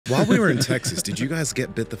While we were in Texas, did you guys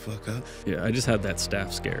get bit the fuck up? Yeah, I just had that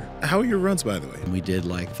staph scare. How are your runs, by the way? We did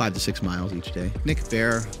like 5 to 6 miles each day. Nick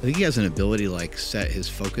Bear, I think he has an ability to like set his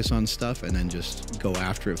focus on stuff and then just go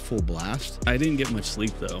after it full blast. I didn't get much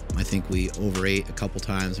sleep though. I think we overate a couple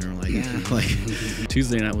times and we're like, yeah, like.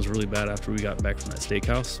 Tuesday night was really bad after we got back from that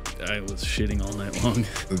steakhouse. I was shitting all night long.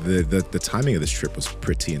 The timing of this trip was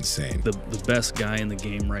pretty insane. The best guy in the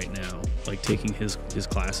game right now, like taking his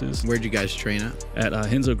classes. Where'd you guys train at? At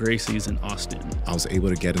Henzo Gracie's in Austin. I was able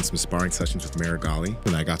to get in some sparring sessions with Marigali,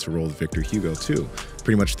 and I got to roll with Victor Hugo too.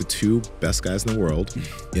 Pretty much the two best guys in the world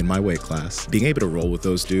in my weight class. Being able to roll with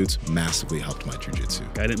those dudes massively helped my jiu-jitsu.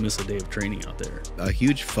 I didn't miss a day of training out there. A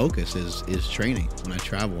huge focus is training when I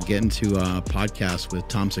travel. Getting to a podcast with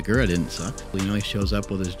Tom Segura didn't suck. You know, he shows up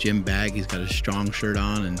with his gym bag. He's got his strong shirt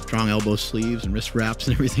on and strong elbow sleeves and wrist wraps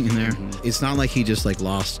and everything in there. It's not like he just like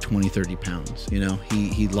lost 20, 30 pounds. You know,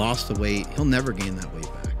 he lost the weight. He'll never gain that weight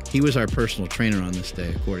back. He was our personal trainer on this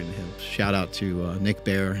day, according to him. Shout out to Nick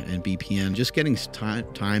Bear and BPN. Just getting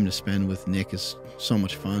time to spend with Nick is so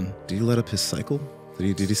much fun. Did he let up his cycle?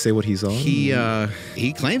 Did he say what he's on? He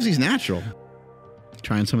claims he's natural.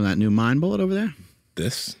 Trying some of that new Mind Bullet over there?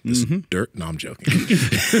 This dirt? No, I'm joking.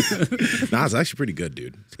 Nah, it's actually pretty good,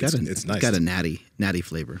 dude. It's nice. It's got a natty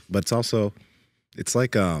flavor. But it's also, it's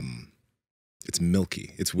like, it's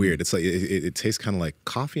milky. It's weird. It's like, it tastes kind of like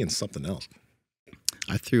coffee and something else.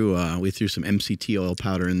 We threw some MCT oil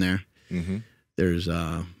powder in there. There's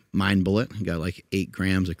Mind Bullet. You got like 8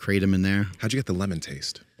 grams of kratom in there. How'd you get the lemon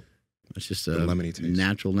taste? It's just a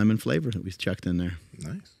natural lemon flavor that we chucked in there.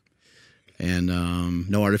 Nice. And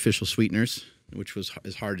no artificial sweeteners, which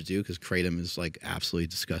is hard to do because kratom is like absolutely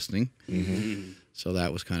disgusting. So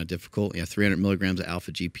that was kind of difficult. Yeah, 300 milligrams of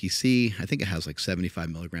alpha GPC. I think it has like 75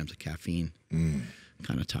 milligrams of caffeine.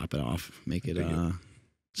 Kind of top it off, make it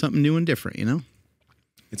something new and different, you know?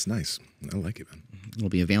 It's nice. I like it, man. It'll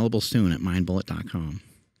be available soon at mindbullet.com.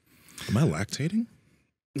 Am I lactating?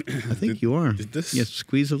 I think you are. Did this? Yeah,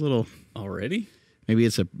 squeeze a little. Already? Maybe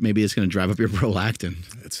it's going to drive up your prolactin.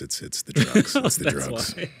 It's the drugs. It's the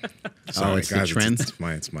drugs. Sorry, it's guys, the trend.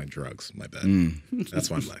 It's my drugs. My bad. That's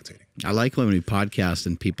why I'm lactating. I like when we podcast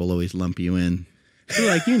and people always lump you in. You're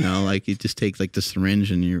like, you know, like you just take like the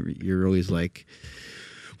syringe and you're always like,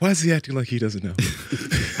 why is he acting like he doesn't know?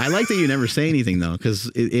 I like that you never say anything though,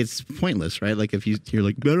 because it's pointless, right? Like if you're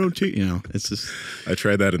like, I don't cheat, you know, it's just. I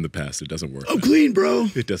tried that in the past. It doesn't work. I'm clean, bro.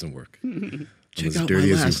 It doesn't work. Check out my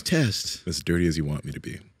last test. As dirty as you want me to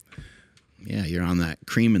be. Yeah, you're on that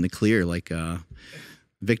cream in the clear, like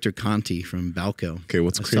Victor Conti from Balco. Okay,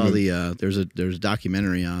 what's I cream? saw there's a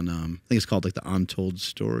documentary on I think it's called like the Untold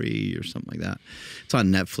Story or something like that. It's on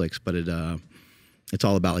Netflix, but it's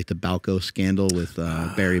all about like the Balco scandal with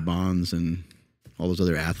Barry Bonds and all those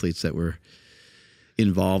other athletes that were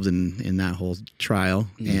involved in that whole trial.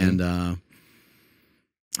 And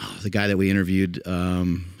the guy that we interviewed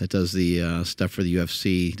that does the stuff for the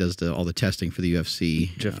UFC, does all the testing for the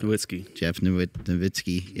UFC. Jeff Nowitzki. Jeff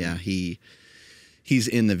Nowitzki. Yeah, he's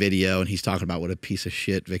in the video and he's talking about what a piece of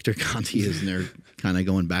shit Victor Conti is, and they're kind of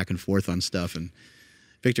going back and forth on stuff. And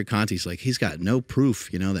Victor Conti's like, he's got no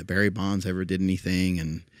proof, you know, that Barry Bonds ever did anything.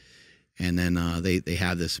 And then they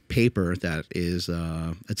have this paper that is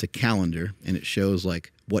it's a calendar, and it shows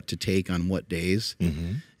like what to take on what days.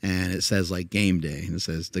 And it says like game day, and it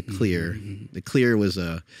says the clear. The clear was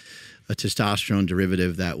a testosterone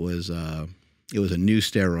derivative that was it was a new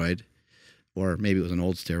steroid, or maybe it was an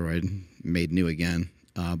old steroid made new again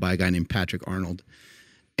by a guy named Patrick Arnold,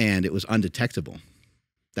 and it was undetectable.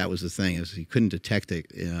 That was the thing, is you couldn't detect it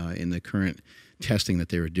in the current testing that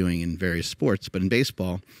they were doing in various sports. But in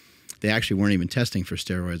baseball, they actually weren't even testing for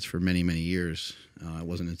steroids for many, many years. It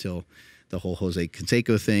wasn't until the whole Jose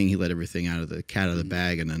Canseco thing, he let everything out of the cat out of the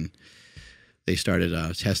bag, and then they started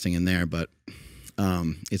testing in there. But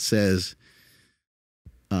it says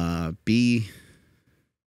Barry,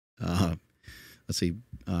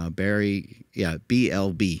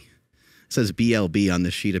 BLB. It says BLB on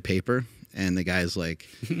this sheet of paper. And the guy's like,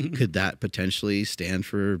 could that potentially stand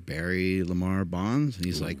for Barry Lamar Bonds? And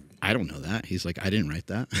he's like, I don't know that. He's like, I didn't write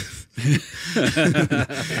that.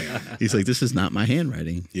 He's like, this is not my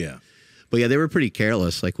handwriting. Yeah. But yeah, they were pretty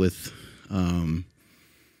careless, like with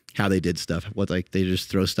how they did stuff. What, like they just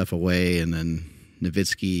throw stuff away, and then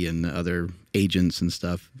Nowitzki and the other agents and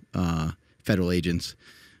stuff, federal agents,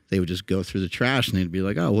 they would just go through the trash and they'd be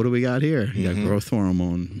like, oh, what do we got here? You got growth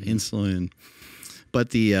hormone, insulin.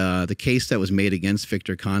 But the case that was made against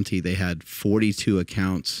Victor Conti, they had 42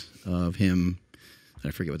 accounts of him.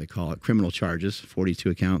 I forget what they call it, criminal charges, 42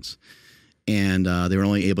 accounts. And they were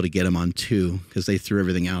only able to get him on 2 because they threw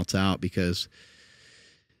everything else out because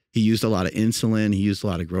he used a lot of insulin. He used a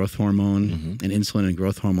lot of growth hormone, and insulin and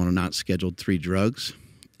growth hormone are not Scheduled III drugs.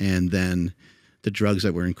 And then the drugs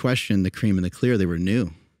that were in question, the cream and the clear, they were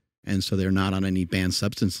new. And so they're not on any banned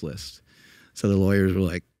substance list. So the lawyers were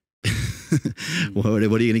like, what are you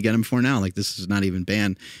going to get him for now? Like, this is not even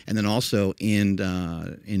banned. And then also in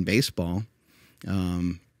baseball,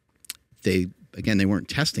 they weren't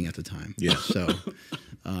testing at the time. Yeah. So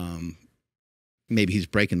maybe he's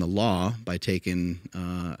breaking the law by taking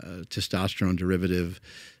a testosterone derivative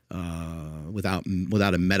without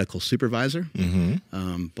a medical supervisor.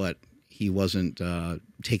 But he wasn't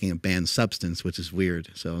taking a banned substance, which is weird.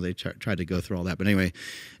 So they tried to go through all that. But anyway,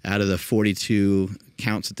 out of the 42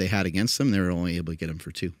 counts that they had against him, they were only able to get him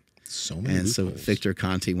for 2. So many And so loopholes. Victor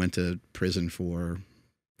Conti went to prison for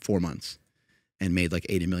 4 months and made like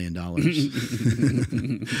 $80 million.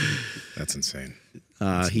 That's insane.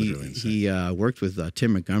 He worked with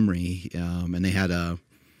Tim Montgomery, and they had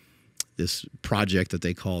this project that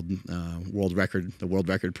they called the World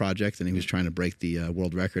Record Project, and he was trying to break the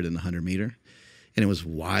world record in the 100-meter. And it was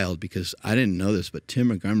wild because I didn't know this, but Tim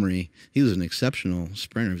Montgomery, he was an exceptional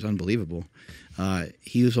sprinter. He was unbelievable.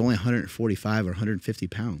 He was only 145 or 150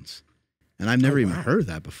 pounds. And I've never even heard of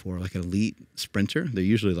that before, like an elite sprinter. They're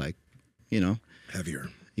usually like, Heavier.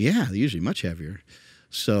 Yeah, they're usually much heavier.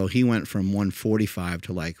 So he went from 145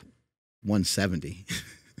 to like 170.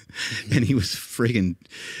 And he was friggin'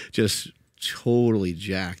 just totally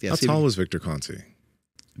jacked. Yeah, How tall was Victor Conti?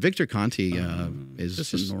 Victor Conti is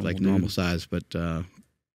just like normal size, but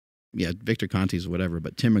yeah, Victor Conti's whatever.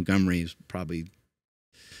 But Tim Montgomery's probably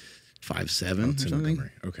 5'7" or Tim something.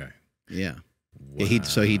 Montgomery. Okay. Yeah. Wow. Yeah,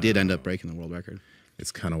 so he did end up breaking the world record.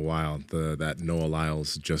 It's kind of wild. That Noah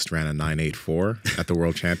Lyles just ran a 9.84 at the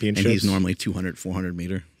World Championships. And he's normally 200, 400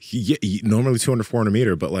 meter. He normally 200, 400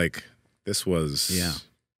 meter, but like this was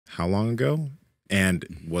how long ago?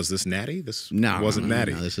 And was this natty? This wasn't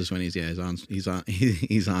natty. No, this is when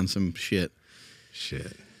he's on some shit.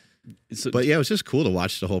 Shit. But yeah, it was just cool to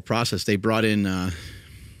watch the whole process. They brought in Milos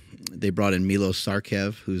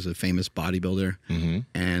Sarkev, who's a famous bodybuilder,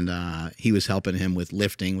 and he was helping him with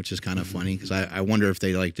lifting, which is kind of funny because I wonder if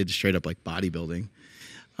they like did straight up like bodybuilding.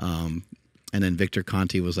 And then Victor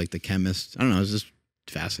Conti was like the chemist. I don't know. It was just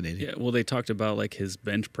fascinating. Yeah. Well, they talked about like his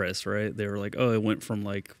bench press, right? They were like, oh, it went from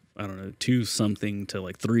like, I don't know, 2 something to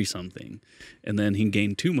like 3 something, and then he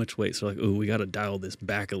gained too much weight. So like, oh, we got to dial this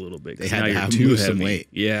back a little bit. They had now to you're have too him lose heavy. some weight.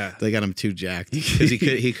 Yeah, They got him too jacked because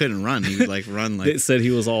he couldn't run. He would like run like they said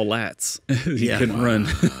he was all lats. He couldn't run.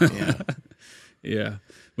 Yeah. Yeah,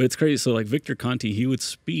 but it's crazy. So like Victor Conti, he would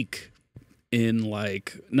speak in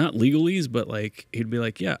like not legalese, but like he'd be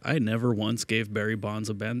like, yeah, I never once gave Barry Bonds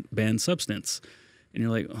a banned substance, and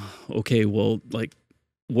you're like, oh, okay, well, like,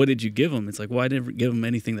 what did you give him? It's like, well, I didn't give him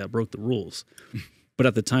anything that broke the rules. But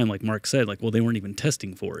at the time, like Mark said, like, well, they weren't even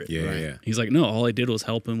testing for it. Yeah, yeah. He's like, no, all I did was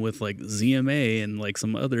help him with like ZMA and like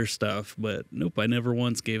some other stuff. But nope, I never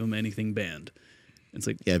once gave him anything banned. It's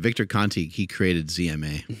like, yeah, Victor Conti, he created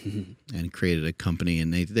ZMA and created a company,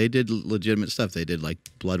 and they did legitimate stuff. They did like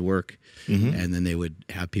blood work, and then they would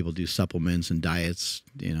have people do supplements and diets,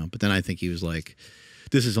 But then I think he was like,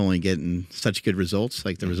 this is only getting such good results.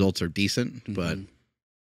 Like the results are decent, but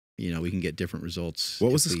we can get different results.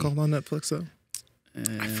 What was this called on Netflix though?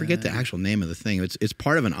 I forget the actual name of the thing. It's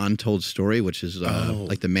part of an untold story, which is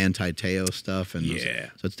like the Manti Te'o stuff, and so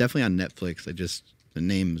it's definitely on Netflix. The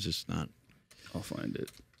name is just not. I'll find it.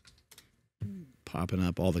 Popping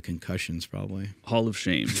up all the concussions probably. Hall of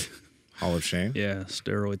Shame. Hall of Shame? Yeah,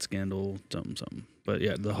 steroid scandal, something. But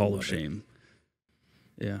yeah, the Hall of Shame.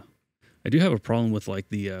 Yeah. I do have a problem with like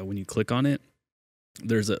the when you click on it,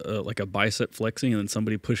 there's like a bicep flexing and then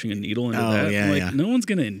somebody pushing a needle into that. Yeah, no one's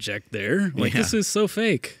gonna inject there. Like this is so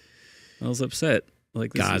fake. I was upset.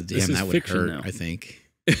 Like this God this damn, is that would fiction hurt. now. I think.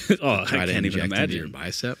 I can't even into imagine your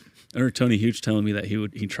bicep. I heard Tony Huge telling me that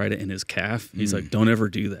he tried it in his calf. He's like, don't ever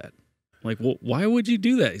do that. Like, well, why would you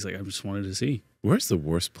do that? He's like, I just wanted to see. Where's the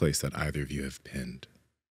worst place that either of you have pinned?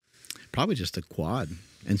 Probably just the quad.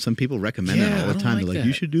 And some people recommend that all the time. They're like,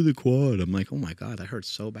 you should do the quad. I'm like, oh my God, that hurts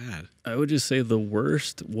so bad. I would just say the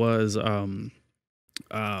worst was L-carnitine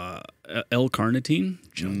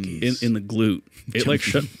in the glute.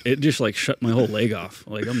 It just shut my whole leg off.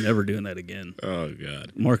 Like, I'm never doing that again. Oh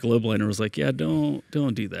God. Mark Lobliner was like, yeah, don't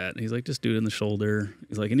do that. And he's like, just do it in the shoulder.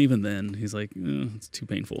 He's like, and even then, he's like, it's too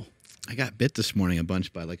painful. I got bit this morning a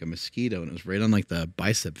bunch by like a mosquito, and it was right on like the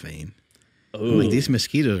bicep vein. Oh, I'm like, these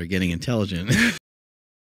mosquitoes are getting intelligent.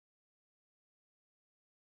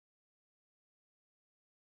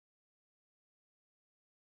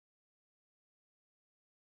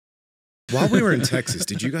 While we were in Texas,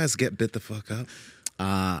 did you guys get bit the fuck up?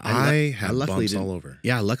 I had luckily bumps didn't- all over.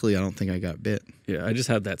 Yeah, luckily I don't think I got bit. Yeah, I just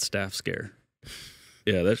had that staph scare.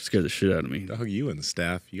 Yeah, that scared the shit out of me. Dog, you and the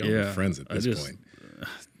staff, you got no Yeah, friends at I this just- point.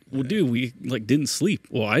 Well, dude, we like didn't sleep.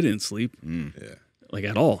 Well, I didn't sleep Yeah. like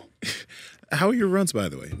at all. How are your runs, by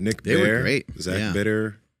the way? Nick They were Bear, great. Zach Yeah.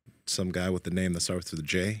 Bitter, some guy with the name that starts with a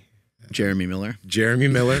J. Jeremy Miller. Jeremy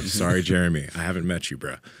Miller. Sorry, Jeremy. I haven't met you,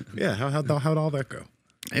 bro. Yeah, how'd all that go?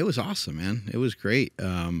 It was awesome, man. It was great.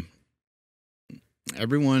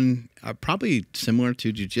 Everyone probably similar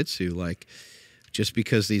to jiu-jitsu, like just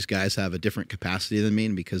because these guys have a different capacity than me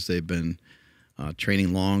and because they've been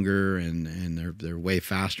training longer and they're way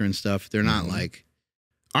faster and stuff, they're not like,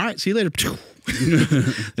 all right, see you later.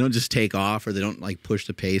 They don't just take off, or they don't like push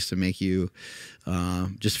the pace to make you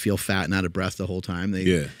just feel fat and out of breath the whole time.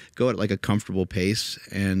 They go at like a comfortable pace.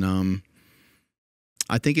 And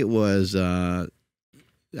I think it was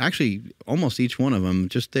actually almost each one of them,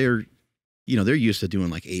 just they're used to doing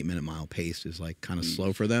like 8-minute mile pace is like kind of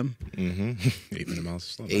slow for them. 8-minute miles.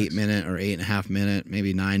 Slow. 8-minute or 8.5 minute,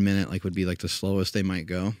 maybe 9-minute, like would be like the slowest they might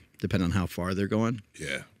go, depending on how far they're going.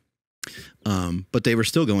 Yeah. But they were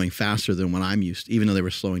still going faster than what I'm used to. Even though they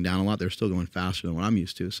were slowing down a lot, they're still going faster than what I'm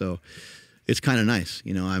used to. So it's kind of nice.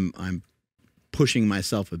 I'm pushing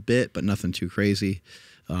myself a bit, but nothing too crazy.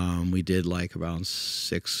 We did like around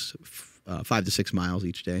 5 to 6 miles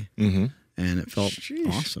each day, and it felt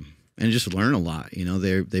awesome. And just learn a lot.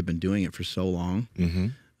 They've been doing it for so long.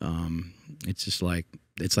 It's just like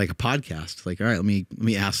it's like a podcast. It's like, all right, let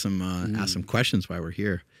me ask some questions while we're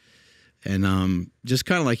here. And just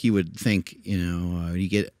kind of like you would think, you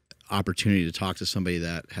get opportunity to talk to somebody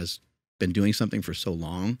that has been doing something for so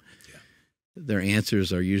long. Yeah. Their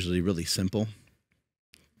answers are usually really simple.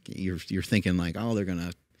 You're thinking like, oh, they're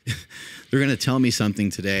gonna tell me something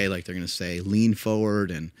today, like they're gonna say lean forward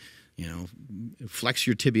and flex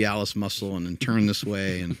your tibialis muscle and then turn this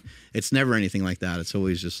way, and it's never anything like that. It's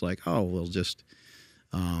always just like, oh, we'll just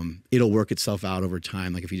it'll work itself out over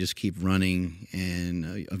time. Like if you just keep running,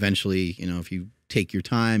 and eventually, if you take your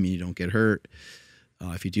time and you don't get hurt,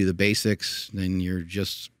 if you do the basics, then you're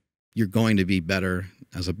going to be better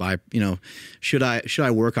as a should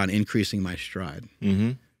I work on increasing my stride?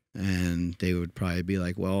 And they would probably be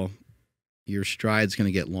like, well, your stride's going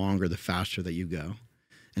to get longer the faster that you go.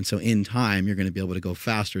 And so in time, you're going to be able to go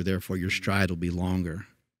faster. Therefore, your stride will be longer.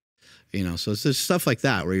 So it's just stuff like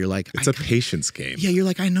that where you're like, it's a patience game. Yeah, you're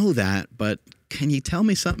like, I know that, but can you tell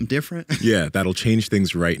me something different? Yeah, that'll change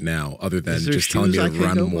things right now, other than just telling me to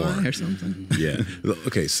run more or something. Yeah.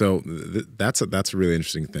 Okay, so that's a really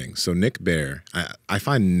interesting thing. So Nick Bear, I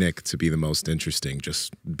find Nick to be the most interesting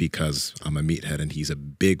just because I'm a meathead and he's a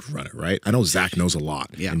big runner, right? I know Zach knows a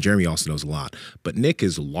lot, and Jeremy also knows a lot, but Nick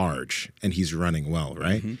is large and he's running well,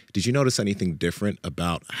 right? Did you notice anything different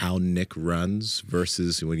about how Nick runs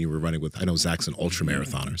versus when you were running with? I know Zach's an ultra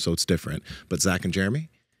marathoner, so it's different. But Zach and Jeremy?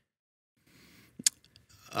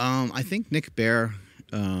 I think Nick Bear,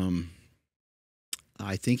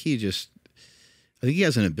 I think he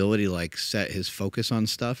has an ability to like set his focus on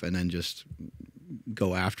stuff and then just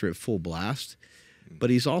go after it full blast. But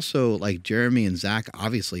he's also like Jeremy and Zach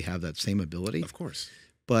obviously have that same ability. Of course.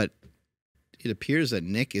 But it appears that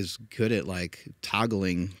Nick is good at like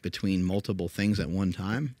toggling between multiple things at one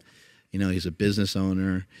time. He's a business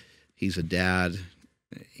owner. He's a dad.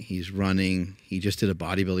 He's running. He just did a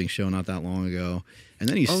bodybuilding show not that long ago. And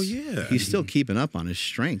then he's still keeping up on his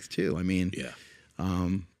strength too.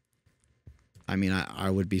 I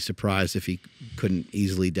would be surprised if he couldn't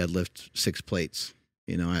easily deadlift 6 plates.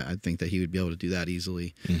 I think that he would be able to do that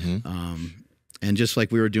easily. And just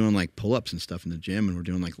like we were doing like pull-ups and stuff in the gym, and we're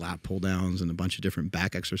doing like lat pull downs and a bunch of different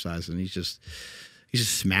back exercises, and he's just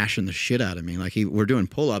smashing the shit out of me. Like we're doing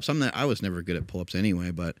pull-ups. I was never good at pull-ups anyway,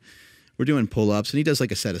 but we're doing pull-ups, and he does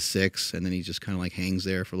like a set of 6, and then he just kind of like hangs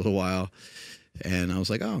there for a little while. And I was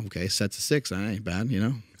like, oh, okay, sets of 6, that ain't bad,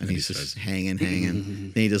 And he's just hanging.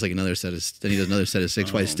 Then he does like another set of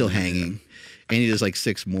 6 while he's still hanging. And he does like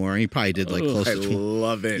 6 more. And he probably did like close to 20.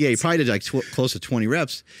 Love it. Yeah, he probably did like close to 20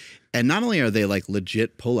 reps. And not only are they like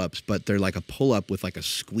legit pull-ups, but they're like a pull-up with like a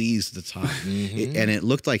squeeze at the top. And it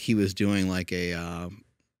looked like he was doing like a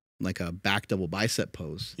back double bicep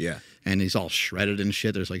pose. Yeah. And he's all shredded and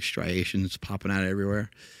shit. There's like striations popping out everywhere.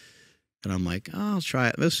 And I'm like, oh, I'll try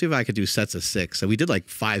it. Let's see if I could do sets of 6. So we did like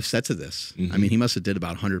 5 sets of this. I mean, he must have did about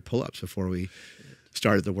 100 pull-ups before we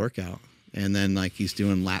started the workout. And then like he's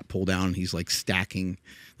doing lat pull down. He's like stacking.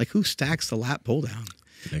 Like who stacks the lat pull down?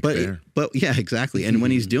 But yeah, exactly. And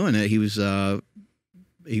when he's doing it, he wasn't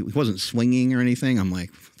swinging or anything. I'm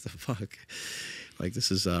like, what the fuck? Like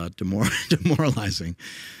this is demoralizing.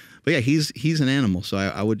 But yeah, he's an animal. So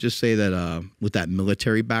I would just say that with that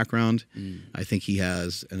military background, I think he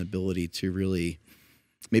has an ability to really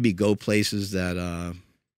maybe go places that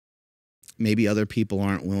maybe other people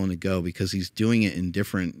aren't willing to go, because he's doing it in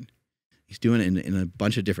a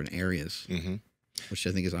bunch of different areas, which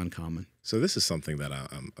I think is uncommon. So this is something that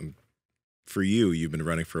I'm for you, you've been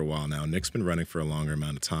running for a while now. Nick's been running for a longer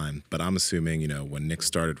amount of time, but I'm assuming, you know, when Nick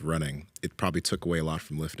started running, it probably took away a lot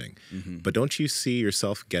from lifting. But don't you see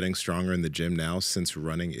yourself getting stronger in the gym now, since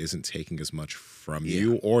running isn't taking as much from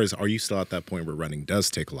you? Or are you still at that point where running does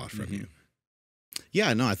take a lot from you?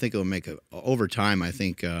 Yeah, no, I think it'll make over time. I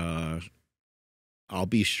think I'll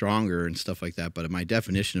be stronger and stuff like that. But my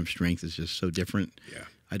definition of strength is just so different. Yeah.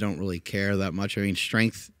 I don't really care that much. I mean,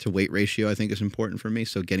 strength to weight ratio, I think, is important for me.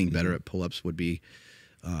 So getting better at pull-ups would be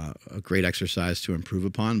a great exercise to improve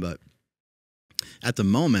upon. But at the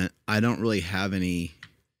moment, I don't really have any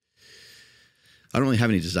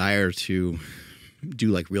desire to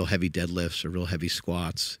do like real heavy deadlifts or real heavy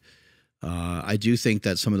squats. I do think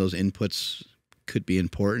that some of those inputs could be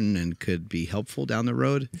important and could be helpful down the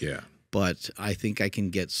road. Yeah. But I think I can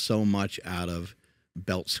get so much out of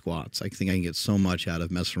belt squats. I think I can get so much out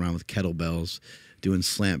of messing around with kettlebells, doing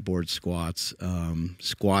slant board squats,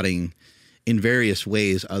 squatting in various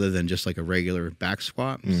ways other than just like a regular back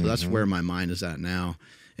squat. So that's where my mind is at now.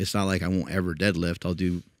 It's not like I won't ever deadlift. I'll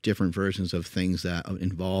do different versions of things that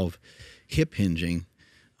involve hip hinging.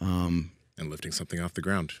 And lifting something off the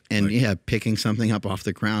ground. And picking something up off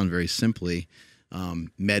the ground very simply.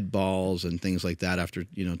 Med balls and things like that, after,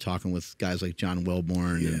 you know, talking with guys like John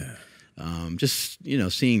Wellborn and just, you know,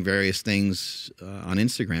 seeing various things on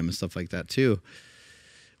Instagram and stuff like that too.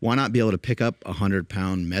 Why not be able to pick up a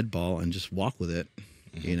 100-pound med ball and just walk with it,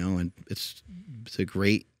 you know? And it's a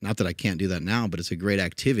great, not that I can't do that now, but it's a great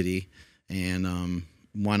activity. And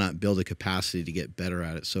why not build a capacity to get better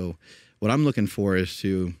at it? So what I'm looking for is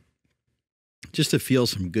to feel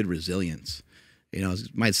some good resilience. You know, it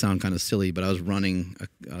might sound kind of silly, but I was running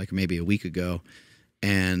like maybe a week ago,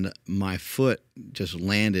 and my foot just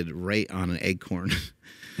landed right on an acorn.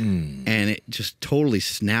 And it just totally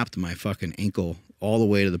snapped my fucking ankle all the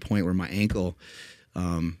way to the point where my ankle,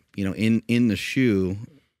 you know, in the shoe,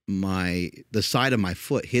 the side of my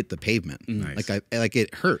foot hit the pavement. Nice. Like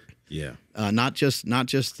it hurt. Yeah. Not just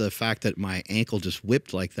the fact that my ankle just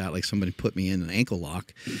whipped like that, like somebody put me in an ankle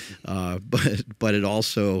lock, but it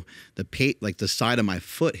also the side of my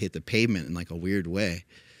foot hit the pavement in like a weird way.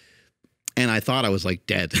 And I thought I was like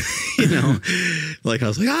dead, you know, like I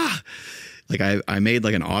was like, ah, like I made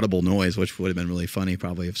like an audible noise, which would have been really funny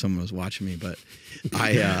probably if someone was watching me, but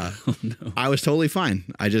I was totally fine.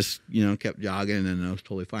 I just, you know, kept jogging and I was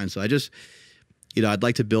totally fine. So I just, you know, I'd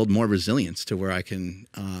like to build more resilience to where I can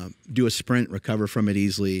do a sprint, recover from it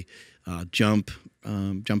easily, jump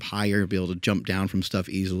higher, be able to jump down from stuff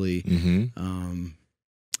easily. You know,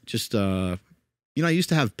 I used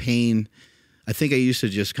to have pain. I think I used to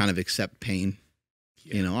just kind of accept pain.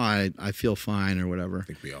 Yeah. You know, I feel fine or whatever. I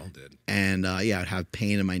think we all did. And I'd have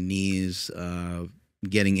pain in my knees,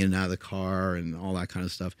 getting in and out of the car and all that kind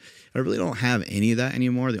of stuff. I really don't have any of that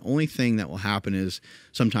anymore. The only thing that will happen is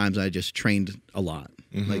sometimes I just trained a lot.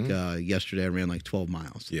 Like yesterday I ran like 12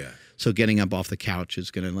 miles. Yeah. So getting up off the couch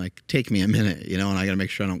is going to like take me a minute, you know, and I got to make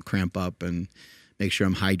sure I don't cramp up and make sure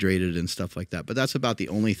I'm hydrated and stuff like that. But that's about the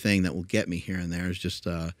only thing that will get me here and there is just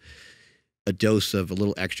a dose of a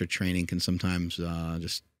little extra training can sometimes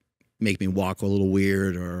just make me walk a little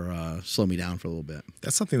weird or slow me down for a little bit.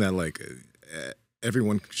 That's something that like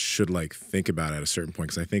everyone should like think about at a certain point,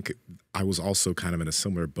 because I think I was also kind of in a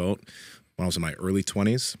similar boat when I was in my early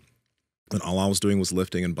 20s. When all I was doing was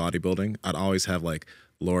lifting and bodybuilding, I'd always have like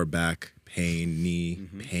lower back pain, knee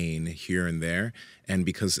pain here and there. And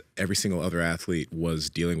because every single other athlete was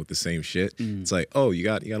dealing with the same shit, it's like, oh, you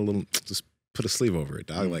got a little, just put a sleeve over it,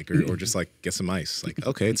 dog, like, or just like get some ice. Like,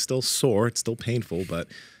 okay, it's still sore, it's still painful, but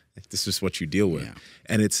this is what you deal with. Yeah.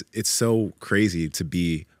 And it's so crazy to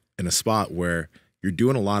be in a spot where you're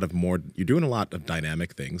doing a lot of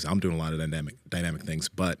dynamic things. I'm doing a lot of dynamic things,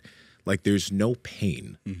 but like there's no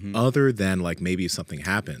pain other than like maybe if something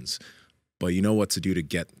happens, but you know what to do to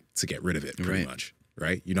get rid of it pretty much,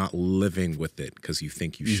 right? You're not living with it because you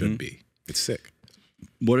think you should be. It's sick.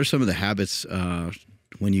 What are some of the habits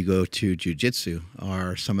when you go to jiu-jitsu?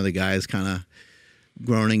 Are some of the guys kind of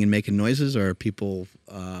groaning and making noises, or are people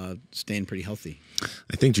staying pretty healthy?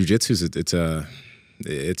 I think jiu-jitsu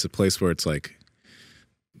it's a place where it's like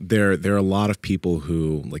there are a lot of people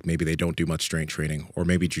who like maybe they don't do much strength training, or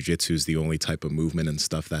maybe jiu-jitsu is the only type of movement and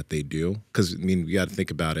stuff that they do. Because I mean, you got to think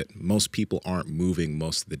about it. Most people aren't moving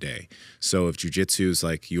most of the day. So if jiu-jitsu is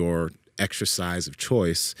like your exercise of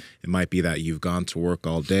choice. It might be that you've gone to work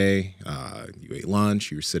all day, you ate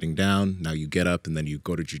lunch, you're sitting down, now you get up and then you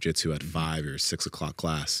go to jujitsu at 5 or 6 o'clock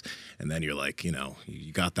class, and then you're like, you know,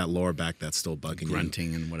 you got that lower back that's still bugging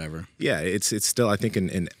grunting you. and whatever. Yeah, it's still, I think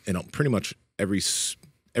in pretty much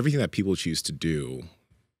everything that people choose to do,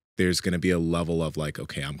 there's going to be a level of like,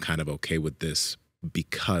 okay, I'm kind of okay with this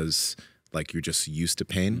because like you're just used to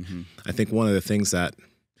pain. I think one of the things that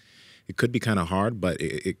it could be kind of hard, but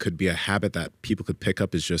it could be a habit that people could pick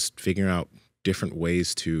up is just figuring out different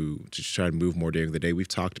ways to try to move more during the day. We've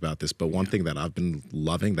talked about this, but one thing that I've been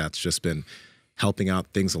loving that's just been helping out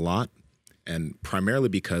things a lot, and primarily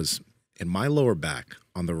because in my lower back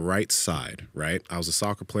on the right side, right, I was a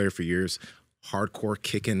soccer player for years, hardcore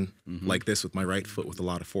kicking like this with my right foot with a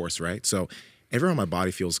lot of force, right? So everywhere on my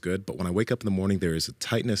body feels good, but when I wake up in the morning, there is a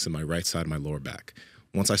tightness in my right side of my lower back.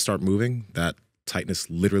 Once I start moving, that tightness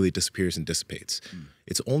literally disappears and dissipates.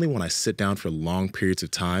 It's only when I sit down for long periods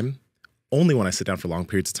of time, and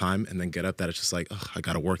then get up that it's just like, oh, I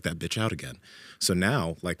got to work that bitch out again. So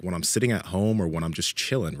now, like when I'm sitting at home or when I'm just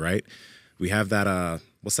chilling, right? We have that,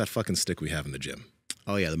 what's that fucking stick we have in the gym?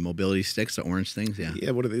 Oh yeah, the mobility sticks, the orange things. Yeah.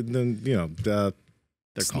 Yeah. What are they? You know,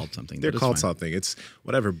 They're called something. They're called something. It's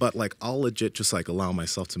whatever. But like I'll legit just like allow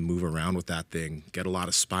myself to move around with that thing, get a lot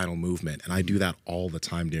of spinal movement. And I do that all the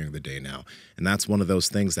time during the day now. And that's one of those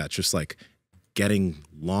things that just like getting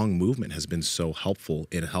long movement has been so helpful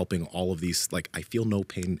in helping all of these. Like I feel no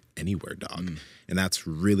pain anywhere, dog. And that's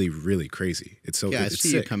really, really crazy. It's so yeah, it's I see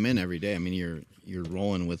sick. you come in every day. I mean, you're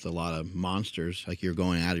rolling with a lot of monsters. Like you're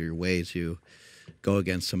going out of your way to go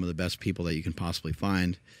against some of the best people that you can possibly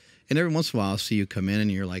find. And every once in a while, I'll see you come in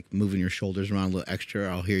and you're like moving your shoulders around a little extra.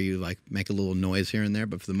 I'll hear you like make a little noise here and there.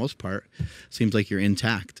 But for the most part, it seems like you're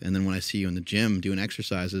intact. And then when I see you in the gym doing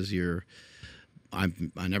exercises, I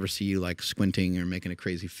never see you like squinting or making a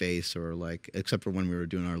crazy face or like, except for when we were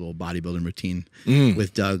doing our little bodybuilding routine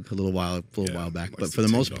with Doug a little while back. But for the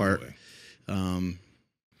most part,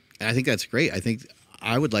 I think that's great. I think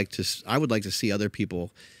I would like to see other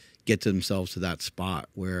people get themselves to that spot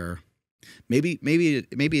where maybe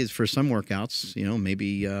it's for some workouts, you know, maybe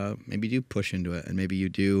you do push into it and maybe you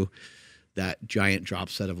do that giant drop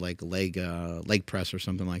set of like leg press or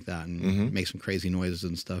something like that and make some crazy noises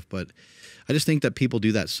and stuff. But I just think that people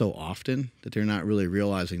do that so often that they're not really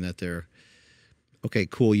realizing that they're, okay,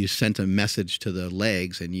 cool, you sent a message to the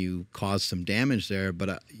legs and you caused some damage there,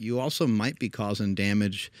 but you also might be causing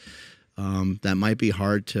damage that might be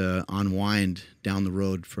hard to unwind down the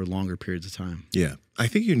road for longer periods of time. Yeah. I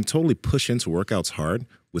think you can totally push into workouts hard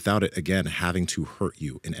without it, again, having to hurt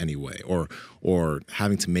you in any way or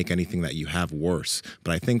having to make anything that you have worse.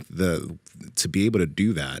 But I think to be able to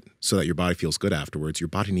do that so that your body feels good afterwards, your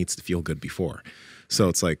body needs to feel good before. So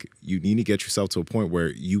it's like you need to get yourself to a point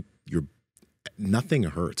where nothing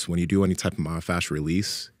hurts when you do any type of myofascial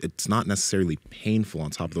release. It's not necessarily painful on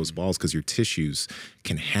top of those balls because your tissues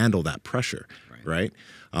can handle that pressure, right?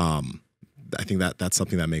 I think that's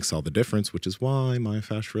something that makes all the difference, which is why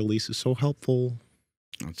myofascial release is so helpful.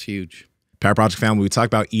 That's huge. Power Project family, we talk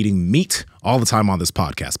about eating meat all the time on this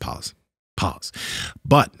podcast. Pause.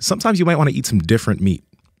 But sometimes you might want to eat some different meat.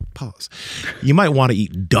 Pause. You might want to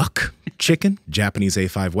eat duck, chicken, Japanese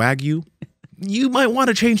A5 Wagyu. You might want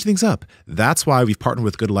to change things up. That's why we've partnered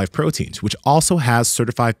with Good Life Proteins, which also has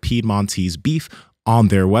certified Piedmontese beef on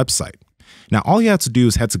their website. Now, all you have to do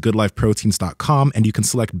is head to goodlifeproteins.com and you can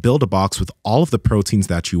select Build a Box with all of the proteins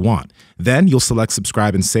that you want. Then you'll select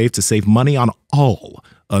Subscribe and Save to save money on all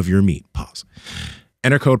of your meat. Pause.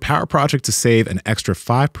 Enter code POWERPROJECT to save an extra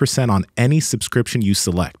 5% on any subscription you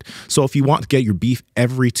select. So if you want to get your beef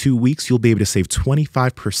every 2 weeks, you'll be able to save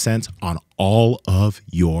 25% on all of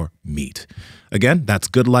your meat. Again, that's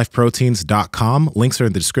goodlifeproteins.com. Links are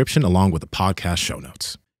in the description along with the podcast show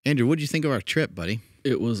notes. Andrew, what did you think of our trip, buddy?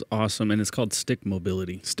 It was awesome, and it's called stick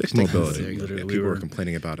mobility. Stick mobility. Literally, People were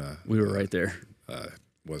complaining about we were right there.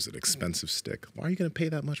 Was it expensive stick? Why are you going to pay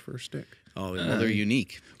that much for a stick? Oh, well, they're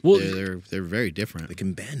unique. Well, they're very different. They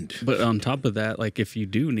can bend. But on top of that, like if you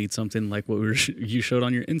do need something like what you showed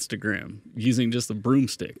on your Instagram, using just a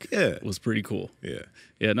broomstick, was pretty cool.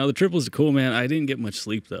 Yeah. No, the trip was cool, man. I didn't get much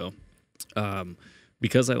sleep though,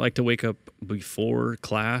 because I like to wake up before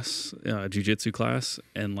class, jiu-jitsu class,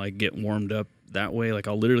 and like get warmed up that way. Like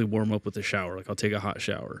I'll literally warm up with a shower. Like I'll take a hot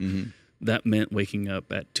shower. That meant waking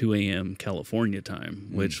up at 2 a.m. California time,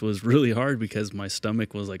 which was really hard because my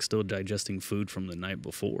stomach was like still digesting food from the night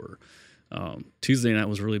before. Tuesday night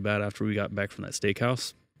was really bad after we got back from that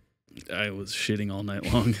steakhouse. I was shitting all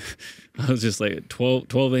night long. I was just like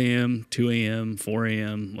 12 a.m., 2 a.m., 4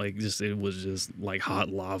 a.m. Like it was just like hot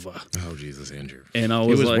lava. Oh, Jesus, Andrew. And I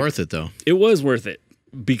was It was like, worth it though. It was worth it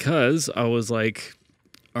because I was like,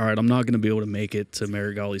 all right, I'm not going to be able to make it to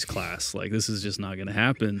Marigali's class. Like, this is just not going to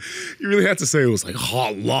happen. You really had to say it was like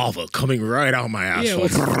hot lava coming right out my ass. Yeah,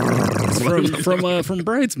 from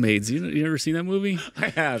Bridesmaids. You ever seen that movie?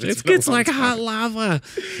 I have. It gets like hot lava.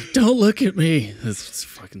 Don't look at me. It's a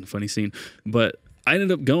fucking funny scene. But I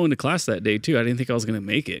ended up going to class that day too. I didn't think I was going to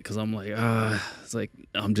make it because I'm like, it's like,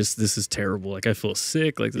 this is terrible. Like, I feel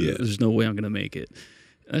sick. Like, there's no way I'm going to make it.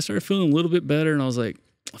 And I started feeling a little bit better, and I was like,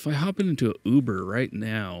 if I hop into an Uber right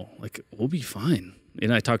now, like, we'll be fine.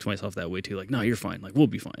 And I talked to myself that way too. Like, no, you're fine. Like, we'll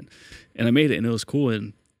be fine. And I made it, and it was cool.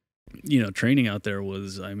 And, training out there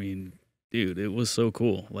was, I mean, dude, it was so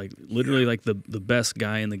cool. Like, literally, like, the best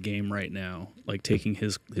guy in the game right now, like, taking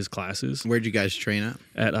his classes. Where'd you guys train at?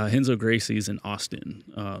 At Henzo Gracie's in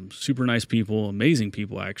Austin. Super nice people, amazing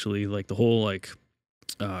people, actually. Like, the whole, like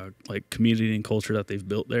community and culture that they've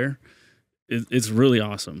built there. It's really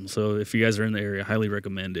awesome. So if you guys are in the area, I highly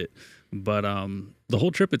recommend it. But the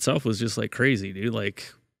whole trip itself was just like crazy, dude.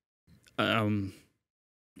 Like, I don't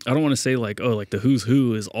want to say like, oh, like the who's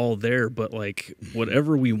who is all there, but like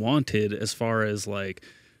whatever we wanted as far as like,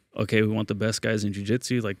 okay, we want the best guys in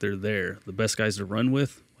jiu-jitsu, like they're there. The best guys to run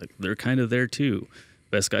with, like they're kind of there too.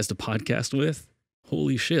 Best guys to podcast with,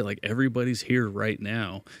 holy shit, like everybody's here right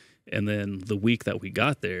now. And then the week that we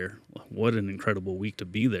got there, what an incredible week to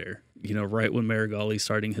be there. Right when Marigali's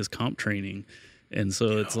starting his comp training. And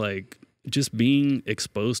so it's like just being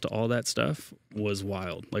exposed to all that stuff was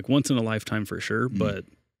wild. Like once in a lifetime for sure, but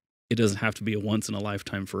it doesn't have to be a once in a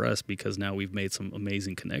lifetime for us because now we've made some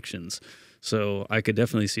amazing connections. So I could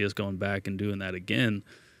definitely see us going back and doing that again.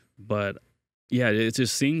 But yeah, it's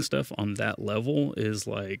just seeing stuff on that level is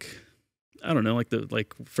like, I don't know,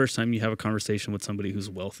 like first time you have a conversation with somebody who's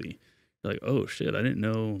wealthy. Like, oh shit, I didn't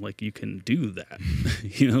know like you can do that.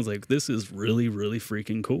 It's like this is really, really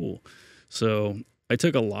freaking cool. So I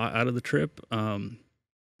took a lot out of the trip.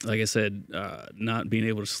 Like I said, not being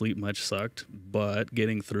able to sleep much sucked, but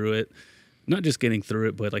getting through it, not just getting through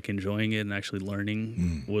it, but like enjoying it and actually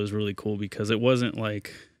learning was really cool because it wasn't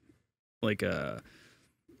like I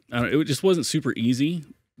don't know, it just wasn't super easy,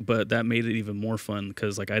 but that made it even more fun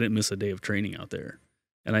because like I didn't miss a day of training out there.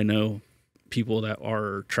 And I know people that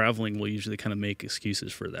are traveling will usually kind of make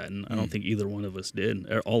excuses for that, and I don't think either one of us did.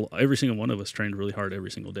 Every single one of us trained really hard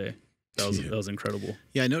every single day. That was incredible.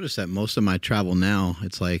 Yeah, I noticed that most of my travel now,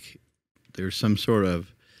 it's like there's some sort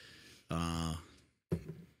of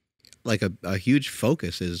like a huge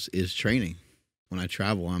focus is training. When I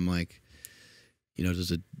travel, I'm like,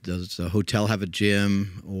 does a hotel have a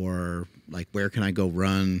gym, or like where can I go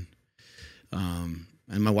run? And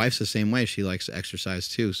my wife's the same way. She likes to exercise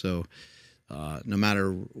too, so. No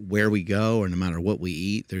matter where we go or no matter what we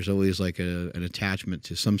eat, there's always like an attachment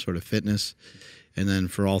to some sort of fitness. And then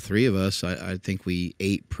for all three of us, I think we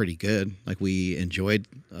ate pretty good. Like we enjoyed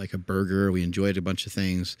like a burger. We enjoyed a bunch of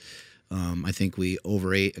things. I think we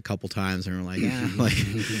overate a couple times and we're like,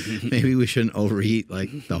 like maybe we shouldn't overeat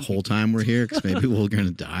like the whole time we're here because maybe we're going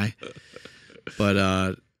to die.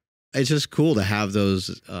 But it's just cool to have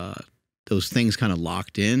those things kind of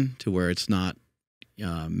locked in to where it's not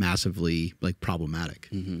massively like problematic.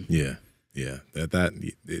 Yeah.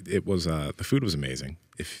 It was the food was amazing.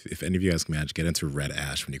 If any of you guys can manage, get into Red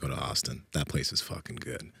Ash when you go to Austin. That place is fucking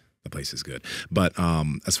good. The place is good. But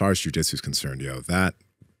as far as jiu-jitsu is concerned,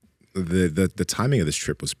 the timing of this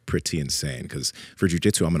trip was pretty insane because for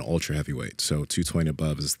jiu-jitsu, I'm an ultra heavyweight. So 220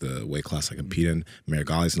 above is the weight class I compete in.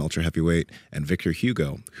 Marigali's an ultra heavyweight. And Victor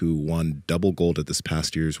Hugo, who won double gold at this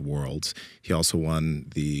past year's Worlds. He also won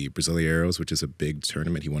the Brasileiros, which is a big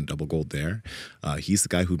tournament. He won double gold there. He's the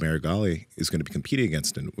guy who Marigali is going to be competing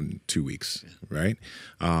against in 2 weeks, right?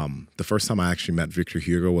 The first time I actually met Victor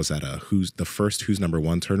Hugo was at the first Who's Number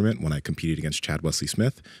One tournament when I competed against Chad Wesley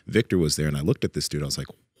Smith. Victor was there, and I looked at this dude. I was like,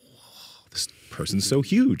 this person's so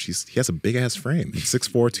huge. He has a big ass frame. He's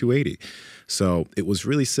 6'4", 280. So it was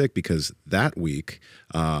really sick because that week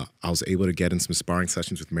I was able to get in some sparring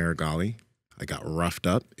sessions with Marigali. I got roughed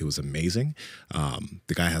up. It was amazing.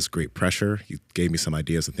 The guy has great pressure. He gave me some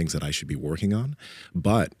ideas of things that I should be working on.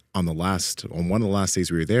 But on one of the last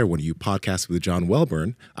days we were there, when you podcasted with John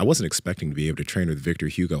Welburn, I wasn't expecting to be able to train with Victor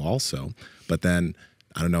Hugo also. But then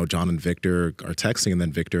I don't know, John and Victor are texting, and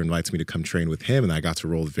then Victor invites me to come train with him, and I got to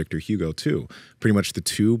roll with Victor Hugo too. Pretty much the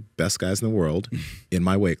two best guys in the world in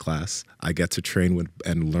my weight class. I get to train with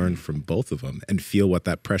and learn from both of them and feel what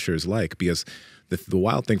that pressure is like, because the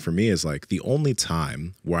wild thing for me is like the only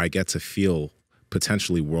time where I get to feel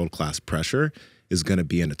potentially world-class pressure is going to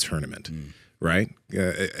be in a tournament, right?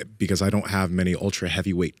 Because I don't have many ultra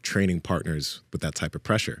heavyweight training partners with that type of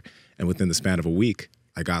pressure. And within the span of a week,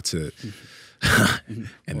 I got to,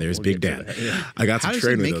 and there's Big Dan. I got to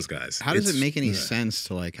train with those guys. How does it make any sense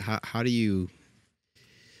to like, how do you,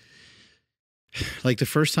 like the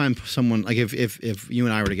first time someone, like if you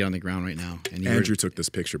and I were to get on the ground right now and Andrew took this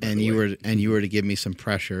picture, by the way. you were to give me some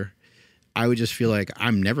pressure, I would just feel like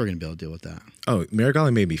I'm never going to be able to deal with that. Oh,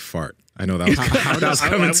 Marigali made me fart. I know that was, that was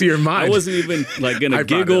coming to your mind. I wasn't even like going to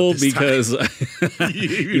giggle because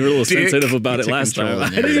you were a little sensitive about it last time. I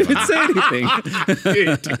didn't even say anything.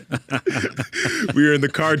 We were in the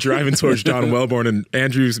car driving towards John Wellborn, and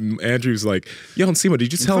Andrew's like, "Yo, Nsima,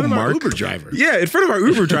 did you tell Mark?" Uber driver. Yeah, in front of our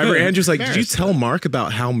Uber driver. Andrew's like, "Did you tell Mark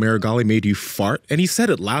about how Marigali made you fart?" And he said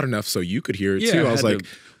it loud enough so you could hear it too. I was like,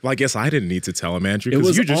 well, I guess I didn't need to tell him, Andrew,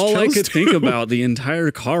 because you just all I could to. think about the entire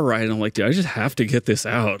car ride. I'm like, dude, I just have to get this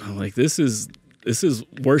out. I'm like, this is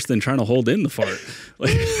worse than trying to hold in the fart.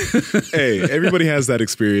 Like, hey, everybody has that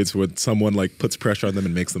experience when someone like puts pressure on them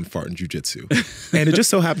and makes them fart in jiu-jitsu. And it just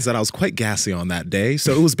so happens that I was quite gassy on that day,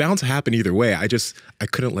 so it was bound to happen either way. I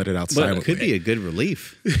couldn't let it out silently. It could be a good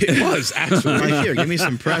relief. It was, actually. Like, here, give me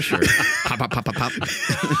some pressure. Pop, pop, pop, pop, pop.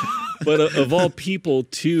 But of all people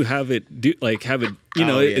to have it,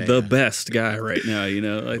 the best guy right now,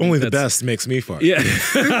 only the best makes me fart. Yeah.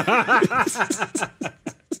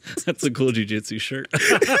 That's a cool jiu-jitsu shirt.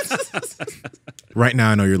 Right now,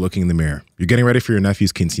 I know you're looking in the mirror. You're getting ready for your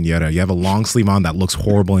nephew's quinceañera. You have a long sleeve on that looks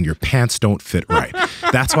horrible and your pants don't fit right.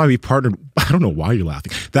 That's why we partnered. I don't know why you're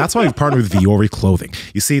laughing. That's why we partnered with Viore Clothing.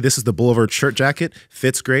 You see, this is the Boulevard shirt jacket.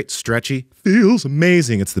 Fits great, stretchy, feels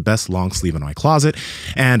amazing. It's the best long sleeve in my closet.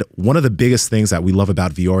 And one of the biggest things that we love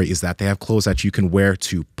about Viore is that they have clothes that you can wear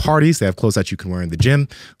to parties. They have clothes that you can wear in the gym.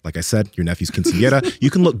 Like I said, your nephew's quinceañera. You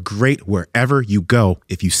can look great wherever you go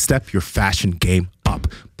if you step your fashion game up.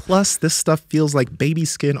 Plus, this stuff feels like baby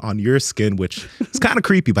skin on your skin, which is kind of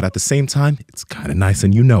creepy, but at the same time, it's kind of nice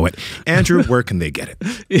and you know it. Andrew, where can they get it?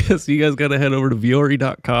 Yes, you guys got to head over to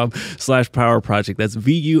viore.com/power project. That's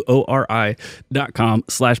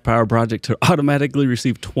VUORI.com/power project to automatically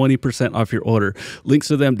receive 20% off your order. Links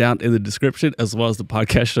to them down in the description as well as the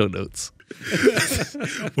podcast show notes.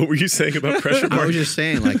 What were you saying about pressure, Mark? I was just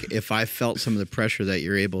saying, like, if I felt some of the pressure that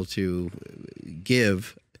you're able to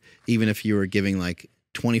give, even if you were giving like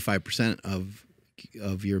 25% of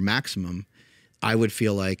your maximum, I would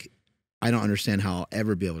feel like I don't understand how I'll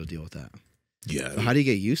ever be able to deal with that. Yeah. So how do you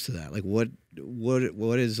get used to that? Like what is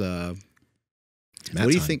what do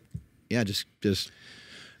you think? Yeah, just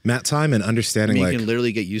mat time and understanding, you can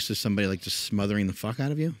literally get used to somebody like just smothering the fuck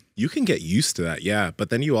out of you. You can get used to that, yeah. But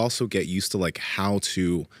then you also get used to like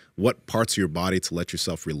what parts of your body to let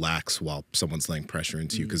yourself relax while someone's laying pressure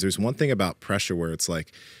into you. Because there's one thing about pressure where it's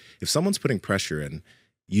like, if someone's putting pressure in,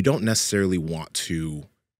 you don't necessarily want to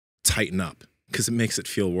tighten up because it makes it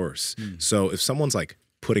feel worse. So if someone's like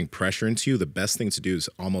putting pressure into you, the best thing to do is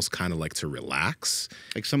almost kind of like to relax.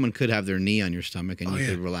 Like someone could have their knee on your stomach and you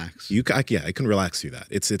could relax. I can relax through that.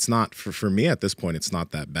 It's not, for me at this point, it's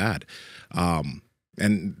not that bad.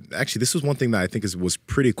 And actually, this was one thing that I think was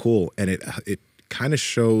pretty cool, and it kind of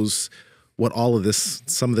shows what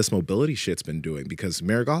some of this mobility shit's been doing, because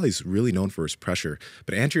Marigali's really known for his pressure.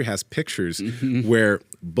 But Andrew has pictures where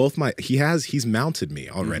he's mounted me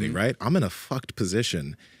already, right? I'm in a fucked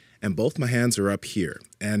position and both my hands are up here.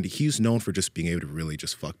 And he's known for just being able to really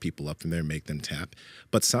just fuck people up from there, make them tap.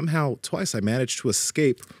 But somehow twice I managed to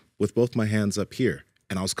escape with both my hands up here.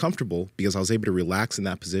 And I was comfortable because I was able to relax in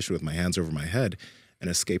that position with my hands over my head and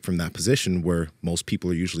escape from that position where most people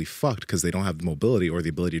are usually fucked because they don't have the mobility or the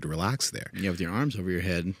ability to relax there. Yeah, with your arms over your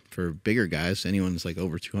head, for bigger guys, anyone's like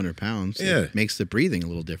over 200 pounds, it makes the breathing a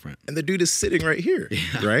little different. And the dude is sitting right here,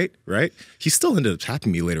 right? He still ended up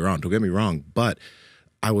tapping me later on, don't get me wrong, but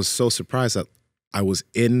I was so surprised that I was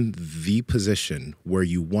in the position where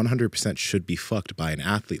you 100% should be fucked by an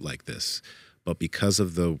athlete like this. But because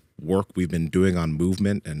of the work we've been doing on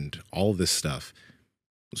movement and all of this stuff,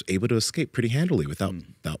 was able to escape pretty handily without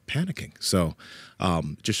panicking. So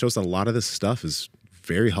it just shows that a lot of this stuff is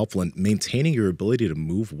very helpful in maintaining your ability to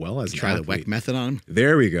move well as an athlete. Try the WEC method on him?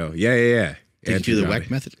 There we go. Yeah. Did you do the WEC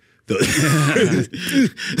method? It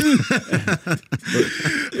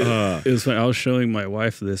was funny. I was showing my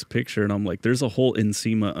wife this picture and I'm like, there's a whole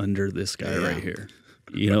Nsima under this guy right here.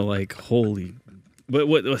 Like holy. But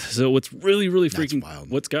what's really freaking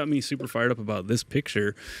wild. What's got me super fired up about this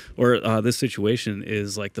picture or this situation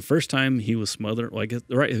is like the first time he was smothering,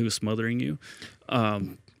 he was smothering you.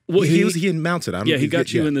 Well, he had mounted. He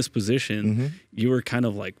got you in this position. You were kind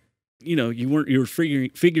of like you were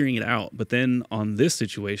figuring it out. But then on this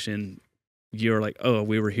situation, you're like, oh,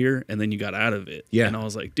 we were here, and then you got out of it. Yeah. And I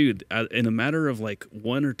was like, dude, in a matter of like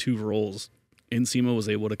 1 or 2 rolls, Nsima was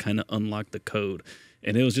able to kind of unlock the code.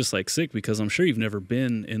 And it was just like sick, because I'm sure you've never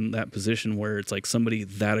been in that position where it's like somebody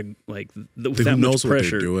that like with that much pressure, what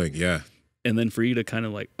they're doing. Yeah. And then for you to kind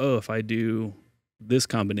of like, oh, if I do this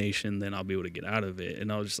combination, then I'll be able to get out of it.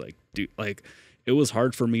 And I was just like, dude, like, it was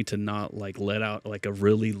hard for me to not like let out like a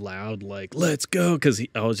really loud like let's go, because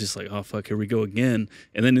I was just like, oh fuck, here we go again.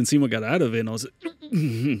 And then Nsima got out of it, and I was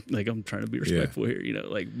like I'm trying to be respectful here,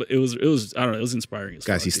 like. But it was I don't know, it was inspiring.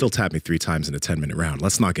 Guys, he still tapped me 3 times in a 10-minute round.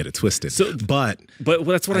 Let's not get it twisted. So, but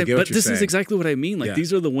that's what but this is exactly what I mean. Like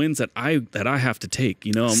these are the wins that I have to take.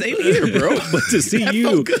 Same here, bro. But to see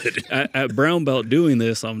you at brown belt doing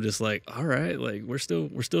this, I'm just like, all right, like we're still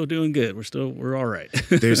doing good. We're all right.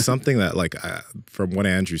 There's something that like from what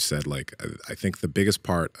Andrew said, like I think the biggest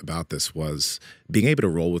part about this was being able to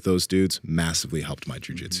roll with those dudes massively helped my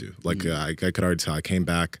jiu-jitsu. Like I could already tell. I came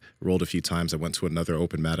back, rolled a few times. I went to another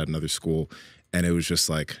open mat at another school, and it was just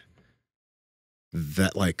like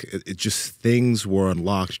that. Like it just things were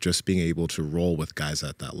unlocked just being able to roll with guys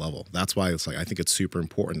at that level. That's why it's like I think it's super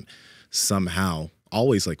important somehow.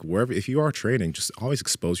 Always like wherever, if you are training, just always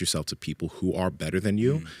expose yourself to people who are better than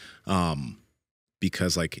you.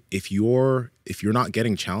 Because like if you're not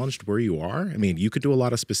getting challenged where you are, I mean, you could do a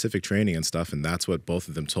lot of specific training and stuff, and that's what both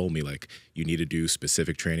of them told me. Like you need to do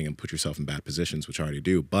specific training and put yourself in bad positions, which I already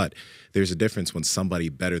do. But there's a difference when somebody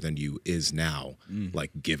better than you is now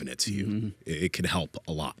like giving it to you. It can help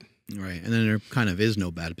a lot. Right, and then there kind of is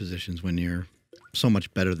no bad positions when you're so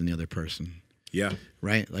much better than the other person. Yeah,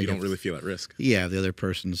 right. Like you don't really feel at risk. Yeah, the other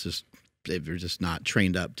person's they're just not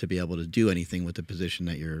trained up to be able to do anything with the position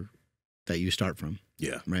that you start from.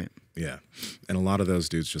 Yeah. Right. Yeah. And a lot of those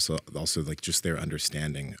dudes just also like just their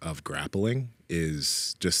understanding of grappling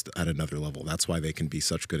is just at another level. That's why they can be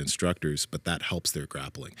such good instructors, but that helps their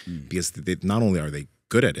grappling because not only are they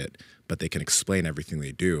good at it, but they can explain everything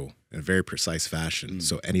they do in a very precise fashion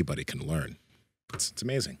so anybody can learn. It's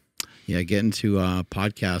amazing. Yeah, getting to a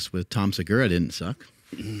podcast with Tom Segura didn't suck.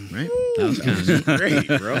 Right? That was kind of great,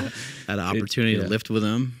 bro. Had an opportunity to lift with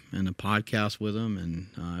him and a podcast with him, and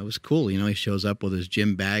it was cool. He shows up with his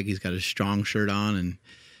gym bag. He's got his strong shirt on, and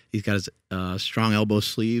he's got his strong elbow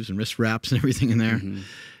sleeves and wrist wraps and everything in there.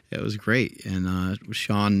 It was great. And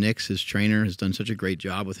Sean Nix, his trainer, has done such a great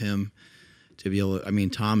job with him to be able to, I mean,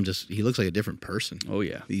 Tom he looks like a different person. Oh,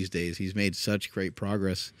 yeah. These days. He's made such great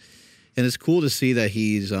progress. And it's cool to see that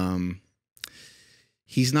he's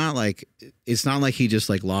not like, it's not like he just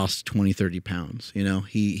like lost 20, 30 pounds.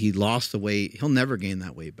 He lost the weight. He'll never gain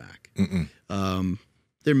that weight back.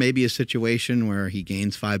 There may be a situation where he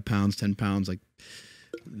gains 5 pounds, 10 pounds. Like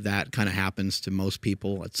that kind of happens to most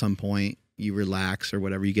people at some point. You relax or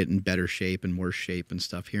whatever, you get in better shape and worse shape and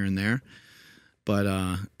stuff here and there.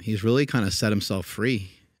 But he's really kind of set himself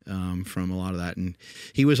free from a lot of that. And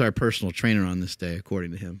he was our personal trainer on this day,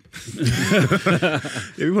 according to him. Yeah,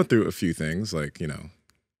 we went through a few things like,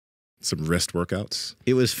 some wrist workouts.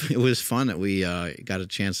 It was fun that we got a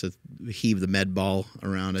chance to heave the med ball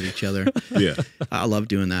around at each other. Yeah. I love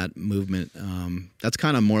doing that movement. That's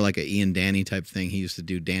kind of more like an Ian Danny type thing. He used to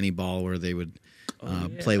do Danny ball where they would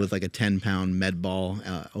play with like a 10-pound med ball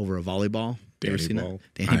over a volleyball. Danny ever seen ball?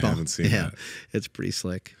 That? Danny I ball. haven't seen that. It's pretty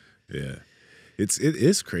slick. Yeah. It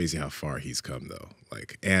is crazy how far he's come though.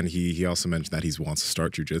 Like, and he also mentioned that he wants to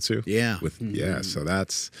start jiu-jitsu. Yeah. So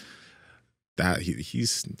that's that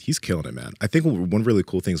he's killing it, man. I think one really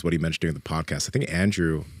cool thing is what he mentioned during the podcast. I think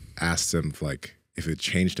Andrew asked him like if it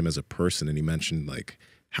changed him as a person, and he mentioned like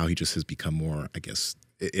how he just has become more, I guess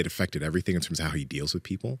it affected everything in terms of how he deals with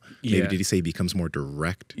people. Maybe did he say he becomes more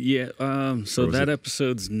direct? Yeah. So that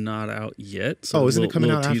episode's not out yet. So isn't it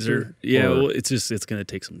coming out teaser after? Yeah. Well, it's gonna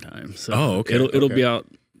take some time. So okay. It'll be out.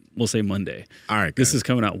 We'll say Monday. All right. This is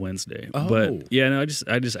coming out Wednesday. But yeah, no, I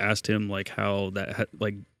just asked him like how that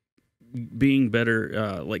like being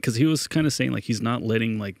better, like because he was kind of saying like he's not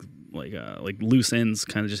letting like loose ends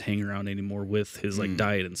kind of just hang around anymore with his like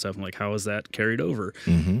diet and stuff. I'm like, how is that carried over?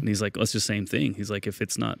 And he's like, well, it's the same thing. He's like, if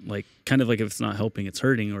it's not like kind of like if it's not helping, it's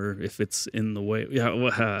hurting, or if it's in the way. Yeah.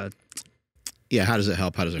 How does it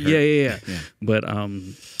help? How does it hurt? Yeah. But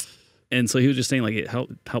and so he was just saying like it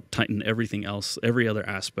helped tighten everything else, every other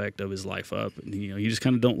aspect of his life up. And you just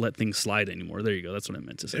kind of don't let things slide anymore. There you go. That's what I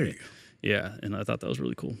meant to say. There you go. Yeah, and I thought that was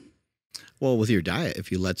really cool. Well, with your diet,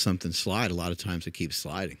 if you let something slide, a lot of times it keeps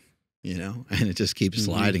sliding, and it just keeps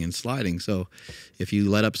sliding and sliding. So if you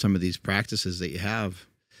let up some of these practices that you have,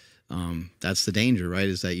 that's the danger, right?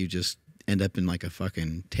 Is that you just end up in like a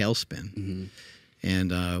fucking tailspin.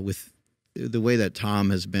 And with the way that Tom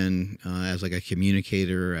has been as like a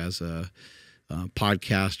communicator, as a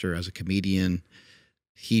podcaster, as a comedian,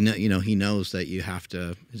 he knows that you have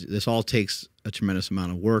to. This all takes a tremendous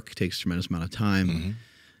amount of work, takes a tremendous amount of time,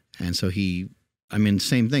 and so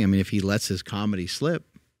same thing. I mean, if he lets his comedy slip,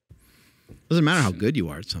 doesn't matter how good you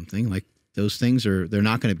are at something. Like those things they're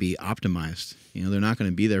not going to be optimized. They're not going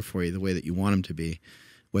to be there for you the way that you want them to be.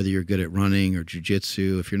 Whether you're good at running or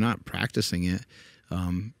jujitsu, if you're not practicing it,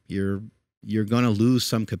 you're going to lose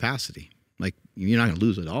some capacity. Like you're not going to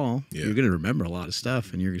lose it all. Yeah. You're going to remember a lot of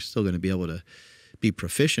stuff, and you're still going to be able to be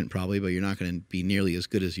proficient probably, but you're not going to be nearly as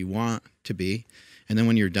good as you want to be. And then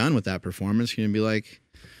when you're done with that performance, you're going to be like,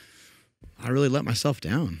 I really let myself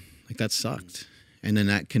down. Like that sucked. And then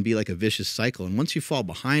that can be like a vicious cycle. And once you fall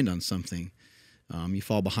behind on something, you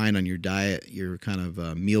fall behind on your diet, your kind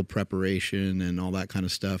of meal preparation and all that kind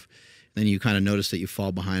of stuff. Then you kind of notice that you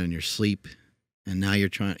fall behind on your sleep. And now you're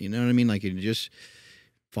trying, you know what I mean? Like you just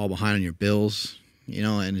fall behind on your bills,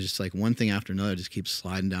 and it's just like one thing after another just keeps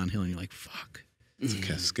sliding downhill. And you're like, fuck. It's a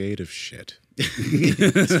cascade of shit.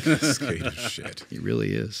 It's a cascade of shit. It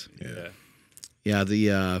really is. Yeah.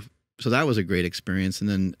 Yeah. So that was a great experience. And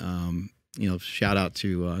then, shout out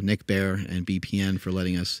to Nick Bear and BPN for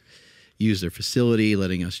letting us use their facility,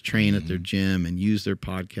 letting us train at their gym and use their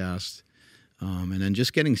podcast. And then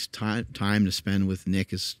just getting time to spend with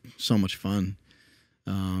Nick is so much fun.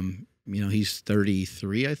 He's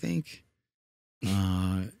 33, I think.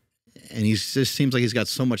 And he just seems like he's got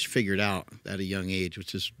so much figured out at a young age,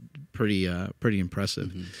 which is pretty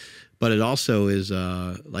impressive. But it also is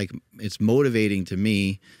it's motivating to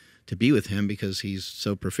me to be with him because he's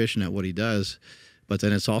so proficient at what he does. But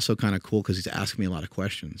then it's also kind of cool because he's asking me a lot of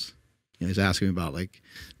questions. He's asking me about like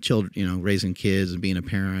children, raising kids and being a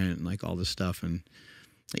parent and like all this stuff, and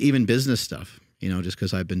even business stuff. Just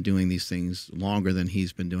because I've been doing these things longer than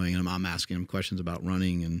he's been doing, and I'm asking him questions about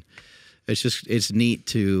running, and it's neat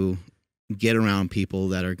to get around people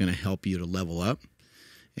that are going to help you to level up,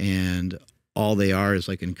 and all they are is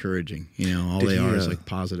like encouraging. All they are is like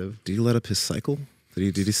positive. Did you let up his cycle?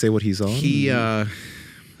 Did he say what he's on? He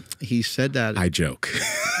said that. I joke.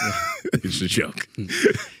 It's a joke.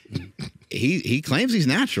 He claims he's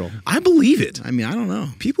natural. I believe it. I mean, I don't know.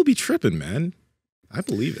 People be tripping, man. I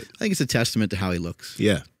believe it. I think it's a testament to how he looks.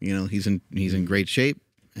 Yeah. He's in great shape,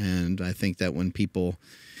 and I think that when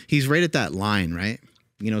he's right at that line, right?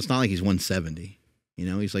 It's not like he's 170.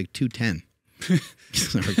 He's like 210.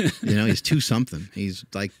 He's 2 something. He's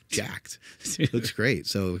like jacked. Looks great.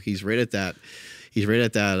 So he's right at that. He's right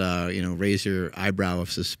at that, raise your eyebrow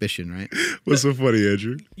of suspicion, right? What's so funny,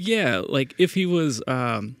 Andrew? Yeah, like if he was,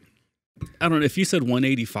 I don't know, if you said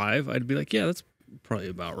 185, I'd be like, yeah, that's probably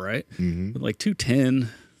about right. But like 210,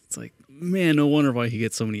 it's like, man, no wonder why he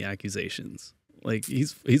gets so many accusations. Like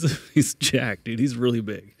he's jacked, dude. He's really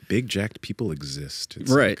big. Big jacked people exist.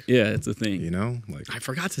 It's right? Like, yeah, it's a thing. Like I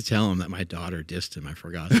forgot to tell him that my daughter dissed him. I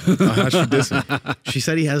forgot. How'd she diss him? She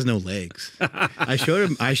said he has no legs. I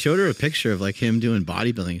showed her a picture of like him doing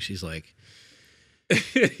bodybuilding. She's like,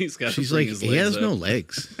 he's got. She's like, he has no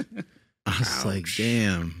legs. I was like,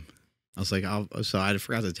 damn. I was like, so I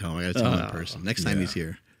forgot to tell him. I got to tell him in person next time he's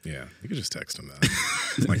here. Yeah, you could just text him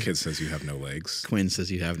that. My kid says you have no legs. Quinn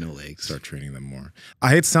says you have no legs. Start training them more. I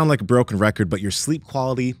hate to sound like a broken record, but your sleep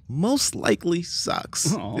quality most likely sucks.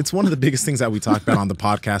 Aww. It's one of the biggest things that we talk about on the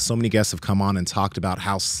podcast. So many guests have come on and talked about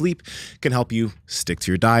how sleep can help you stick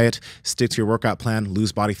to your diet, stick to your workout plan,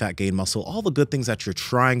 lose body fat, gain muscle, all the good things that you're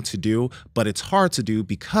trying to do, but it's hard to do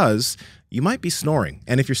because you might be snoring.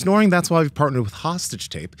 And if you're snoring, that's why we've partnered with Hostage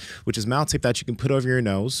Tape, which is mouth tape that you can put over your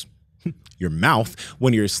nose, your mouth,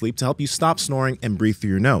 when you're asleep to help you stop snoring and breathe through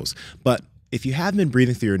your nose. But if you have been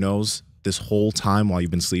breathing through your nose this whole time while you've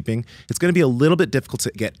been sleeping, it's going to be a little bit difficult to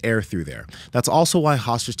get air through there. That's also why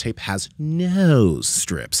Hostage Tape has nose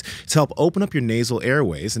strips to help open up your nasal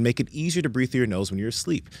airways and make it easier to breathe through your nose when you're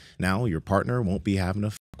asleep. Now, your partner won't be having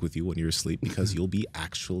to with you when you're asleep because you'll be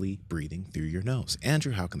actually breathing through your nose.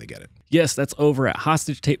 Andrew, how can they get it? Yes, that's over at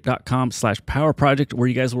hostagetape.com/powerproject, where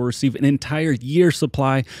you guys will receive an entire year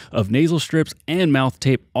supply of nasal strips and mouth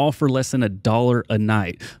tape, all for less than $1 a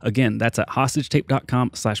night. Again, that's at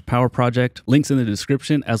hostagetape.com/powerproject. Links in the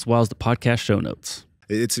description as well as the podcast show notes.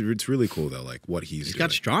 It's really cool though, like what he's doing.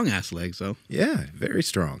 Got strong ass legs though. Yeah, very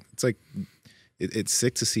strong. It's like it's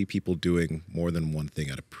sick to see people doing more than one thing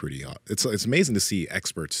at a pretty. It's amazing to see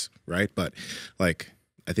experts, right? But like,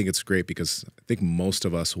 I think it's great because I think most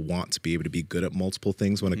of us want to be able to be good at multiple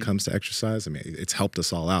things when it comes to exercise. I mean, it's helped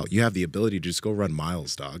us all out. You have the ability to just go run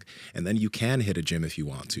miles, dog, and then you can hit a gym if you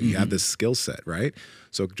want to. You have this skill set, right?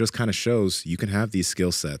 So it just kind of shows you can have these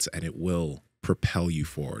skill sets, and it will propel you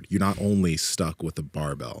forward. You're not only stuck with the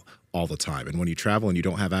barbell all the time. And when you travel and you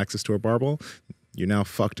don't have access to a barbell, you're now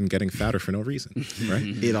fucked and getting fatter for no reason, right?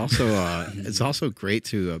 It also it's also great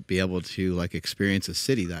to be able to like experience a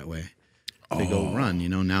city that way. To go run, you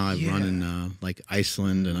know. Now I've run in like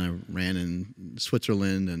Iceland, and I ran in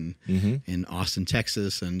Switzerland and in Austin,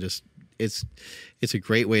 Texas, and just it's a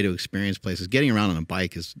great way to experience places. Getting around on a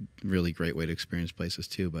bike is a really great way to experience places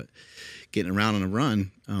too. But getting around on a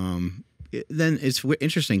run, then it's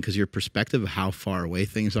interesting because your perspective of how far away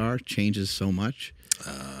things are changes so much.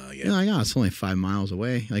 You're like, oh, it's only 5 miles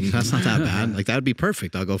away. Like that's not that bad. Like that would be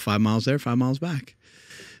perfect. I'll go 5 miles there, 5 miles back.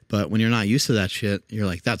 But when you're not used to that shit, you're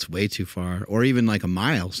like, that's way too far. Or even like a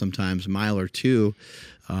mile, sometimes a mile or two.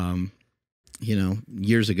 You know,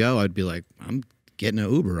 years ago, I'd be like, I'm getting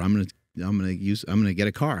an Uber. I'm gonna get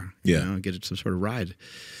a car. Yeah. You know, get some sort of ride.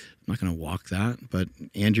 I'm not gonna walk that. But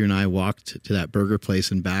Andrew and I walked to that burger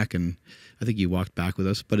place and back, and I think you walked back with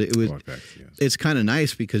us. But it was it's kind of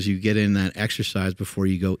nice because you get in that exercise before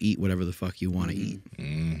you go eat whatever the fuck you want to eat.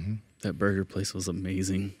 That burger place was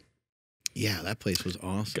amazing. Yeah, that place was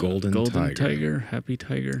awesome. Golden Tiger, Happy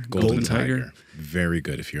Tiger, Golden Tiger. Very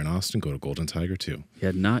good. If you're in Austin, go to Golden Tiger too.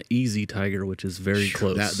 Yeah, not Easy Tiger, which is very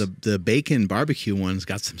close. The bacon barbecue one's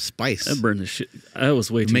got some spice. That burned the shit. That was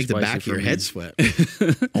way too Make spicy the back of your me. head sweat.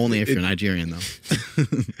 Only if you're Nigerian, though.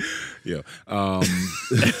 Yeah.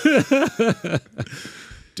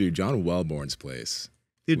 Dude, John Wellborn's place.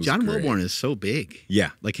 Dude, John great. Wellborn is so big.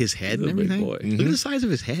 Yeah. Like his head He's and a big everything. boy. Look at the size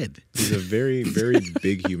of his head. He's a very, very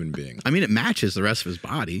big human being. I mean, it matches the rest of his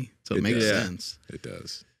body, so it makes does. sense. It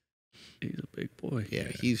does. He's a big boy. Yeah,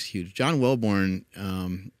 he's huge. John Wellborn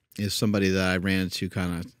is somebody that I ran into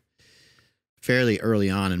kind of fairly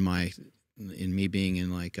early on in me being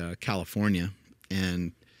in like California,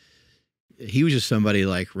 and he was just somebody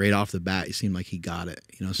like right off the bat. He seemed like he got it.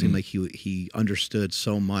 You know, it seemed like he understood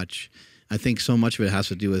so much. I think so much of it has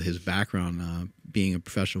to do with his background, being a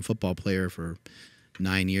professional football player for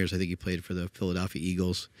 9 years. I think he played for the Philadelphia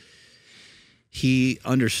Eagles. He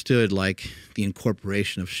understood like the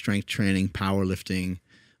incorporation of strength training, powerlifting,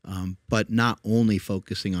 but not only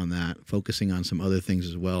focusing on that, focusing on some other things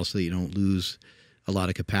as well so that you don't lose a lot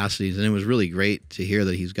of capacities. And it was really great to hear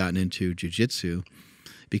that he's gotten into jiu-jitsu,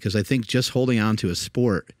 because I think just holding on to a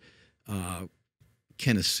sport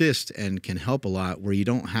can assist and can help a lot, where you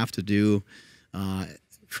don't have to do,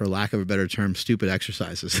 for lack of a better term, stupid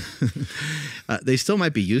exercises. They still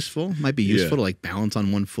might be useful. To like balance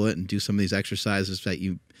on one foot and do some of these exercises that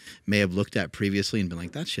you may have looked at previously and been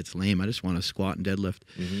like, that shit's lame. I just want to squat and deadlift.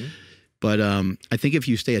 But I think if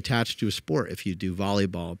you stay attached to a sport, if you do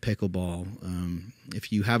volleyball, pickleball,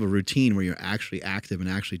 if you have a routine where you're actually active and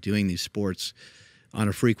actually doing these sports on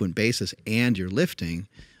a frequent basis and you're lifting,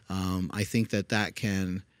 I think that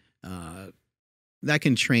can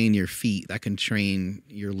train your feet, that can train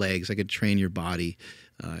your legs, that can train your body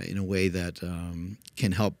in a way that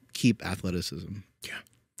can help keep athleticism. Yeah,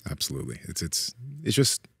 absolutely. It's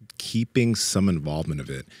just keeping some involvement of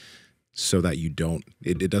it so that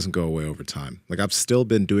it doesn't go away over time. Like I've still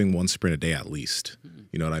been doing 1 sprint a day at least.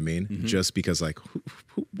 You know what I mean? Just because like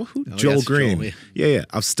who Joel Green. Joel, yeah.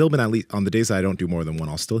 I've still been at least on the days that I don't do more than one,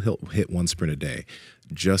 I'll still hit 1 sprint a day,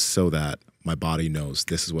 just so that my body knows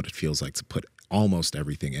this is what it feels like to put almost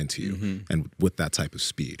everything into you, and with that type of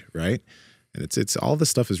speed, right? And it's all this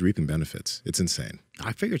stuff is reaping benefits. It's insane.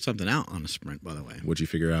 I figured something out on a sprint, by the way. What'd you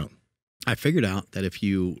figure out? I figured out that if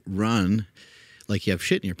you run like you have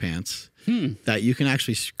shit in your pants, that you can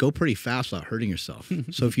actually go pretty fast without hurting yourself.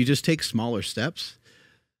 So if you just take smaller steps.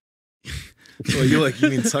 Well, you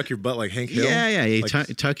mean tuck your butt like Hank Hill? Yeah. You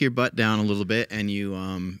like, tuck your butt down a little bit, and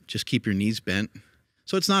you just keep your knees bent.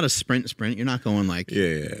 So it's not a sprint. You're not going like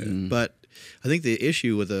But I think the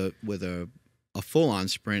issue with a full on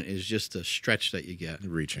sprint is just the stretch that you get.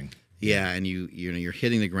 Reaching. Yeah, and you're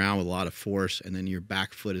hitting the ground with a lot of force, and then your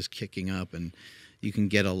back foot is kicking up, and you can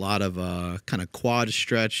get a lot of kind of quad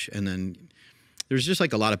stretch, and then there's just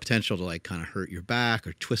like a lot of potential to like kind of hurt your back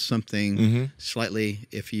or twist something slightly.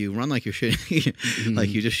 If you run like you're shit, like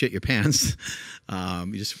you just shit your pants,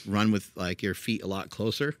 you just run with like your feet a lot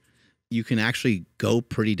closer, you can actually go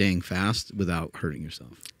pretty dang fast without hurting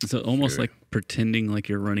yourself. So almost like pretending like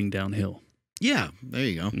you're running downhill. Yeah, there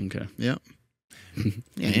you go. Okay. Yeah.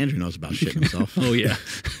 Yeah, Andrew knows about shit himself. Oh, yeah.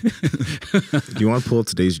 Do you want to pull up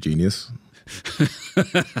today's genius?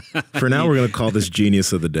 For now, we're going to call this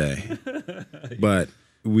genius of the day. But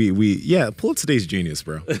pull up today's genius,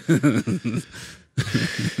 bro.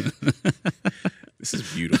 This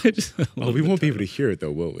is beautiful. We won't be able to hear it,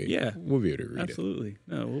 though, will we? Yeah. We'll be able to read Absolutely.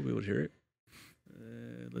 No, we'll be able to hear it.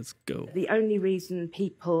 let's go. The only reason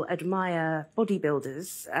people admire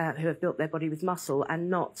bodybuilders who have built their body with muscle and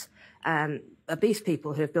not obese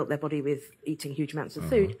people who have built their body with eating huge amounts of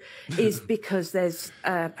food is because there's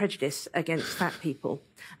prejudice against fat people.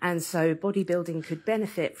 And so bodybuilding could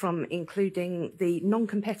benefit from including the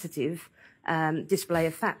non-competitive display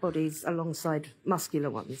of fat bodies alongside muscular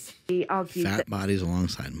ones. He argued Fat bodies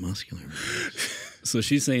alongside muscular. So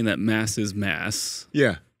she's saying that mass is mass.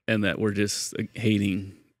 Yeah. And that we're just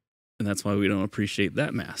hating, and that's why we don't appreciate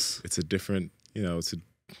that mass. It's a different, you know, it's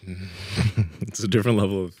a different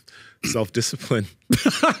level of self-discipline.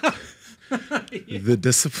 The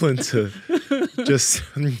discipline to just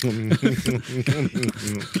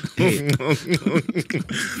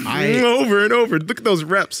over and over. Look at those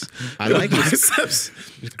reps. I like biceps.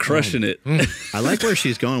 Crushing it. I like where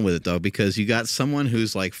she's going with it though, because you got someone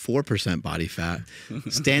who's like 4% body fat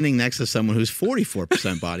standing next to someone who's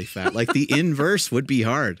 44% body fat. Like the inverse would be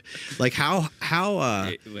hard. Like how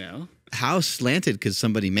slanted could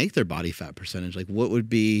somebody make their body fat percentage? Like what would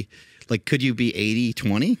be, like, could you be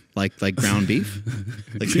 80-20 like ground beef?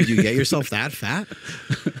 Like, could you get yourself that fat?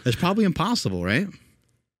 That's probably impossible, right?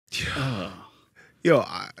 Yo,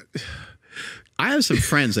 I have some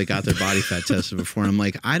friends that got their body fat tested before, and I'm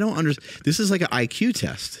like, I don't understand. This is like an IQ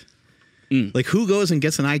test. Like, who goes and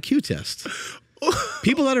gets an IQ test?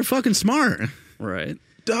 People that are fucking smart. Right.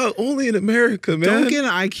 Dog, only in America, man. Don't get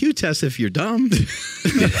an IQ test if you're dumb.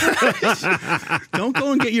 Don't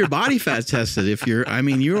go and get your body fat tested if you're, I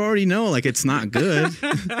mean, you already know, like, it's not good.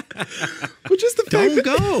 Which is the Don't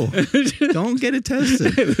go. Don't get it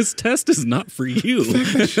tested. This test is not for you.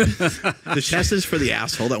 The test is for the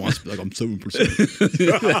asshole that wants to be like, I'm 7%.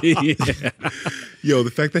 Yeah. Yo,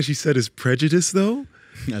 the fact that she said is prejudice, though,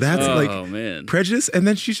 that's like man. prejudice. And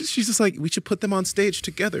then she's just like, we should put them on stage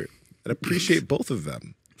together and appreciate both of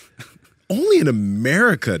them. Only in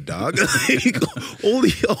America, dog.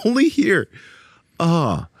 only here.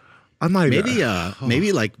 I'm not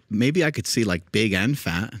even. Maybe I could see like big and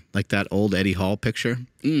fat, like that old Eddie Hall picture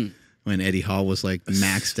when Eddie Hall was like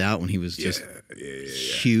maxed out when he was just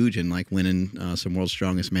huge and like winning some World's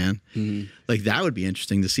Strongest Man. Like that would be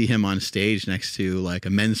interesting to see him on stage next to like a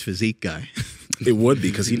men's physique guy. It would be,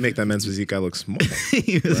 because he'd make that men's physique guy look small.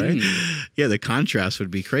 Right? Yeah, the contrast would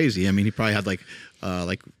be crazy. I mean, he probably had like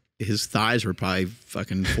his thighs were probably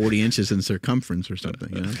fucking 40 inches in circumference or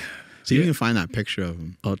something. You know? So you can find that picture of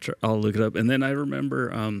him. I'll look it up. And then I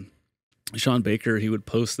remember Sean Baker, he would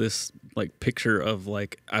post this like picture of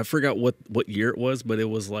like, I forgot what year it was, but it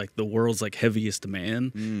was like the world's like heaviest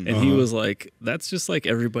man. And he was like, that's just like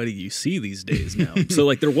everybody you see these days now. So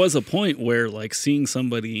like there was a point where like seeing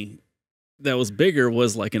somebody that was bigger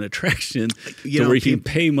was like an attraction where you can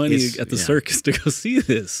pay money at the circus to go see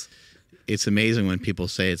this. It's amazing when people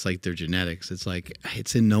say it's like their genetics. It's like,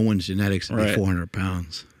 it's in no one's genetics to be 400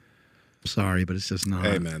 pounds. Sorry, but it's just not.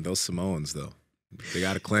 Hey, man, those Samoans, though, they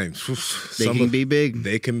got a claim. They can be big.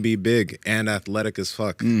 They can be big and athletic as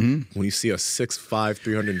fuck. When you see a 6'5",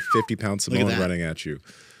 350-pound Samoan running at you,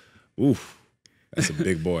 oof, that's a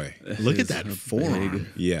big boy. Look at that forearm.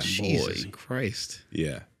 Yeah. Jesus Christ.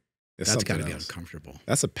 Yeah. That's got to be uncomfortable.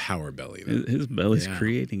 That's a power belly. His belly's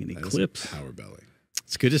creating an eclipse. Power belly.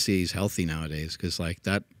 It's good to see he's healthy nowadays, because like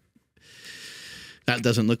that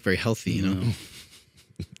doesn't look very healthy, you know.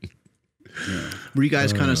 Were you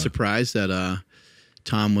guys kind of surprised that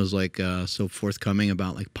Tom was like so forthcoming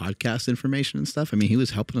about like podcast information and stuff? I mean, he was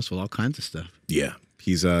helping us with all kinds of stuff. Yeah,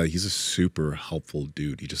 he's a super helpful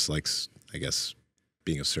dude. He just likes, I guess,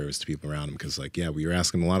 being of service to people around him, because like, we were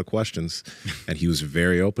asking him a lot of questions and he was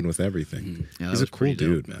very open with everything. Yeah, he's a cool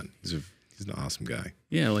dude, man. He's an awesome guy.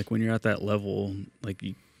 Yeah, like when you're at that level, like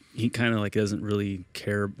he kind of like doesn't really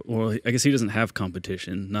care. Well, I guess he doesn't have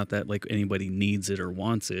competition. Not that like anybody needs it or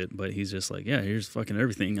wants it, but he's just like, here's fucking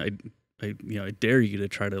everything. I dare you to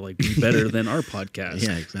try to like be better than our podcast.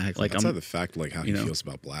 Yeah, exactly. Like outside the fact like how he feels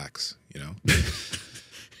about blacks, you know.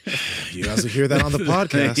 You guys will hear that on the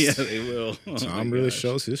podcast. Yeah, they will. Tom really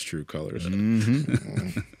shows his true colors.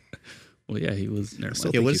 Well, yeah, he was. I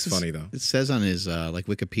still think he's funny though. It says on his like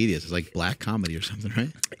Wikipedia, it's like black comedy or something, right?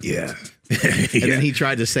 Yeah. And then he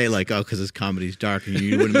tried to say like, oh, because his comedy's dark, and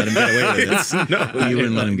you wouldn't let him get away with it. No, you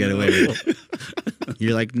wouldn't let him get away with it.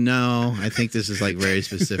 You're like, no, I think this is like very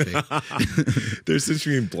specific. There's this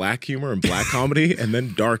between black humor and black comedy, and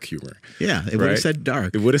then dark humor. Yeah, it would have said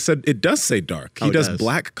dark. It would have said. It does say dark. He does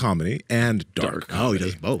black comedy and dark. Comedy. Oh, he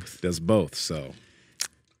does both. Does both. So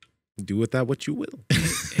do with that what you will.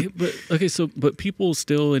 But people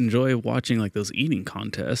still enjoy watching like those eating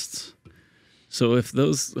contests. So if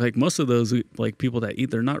those, like most of those like people that eat,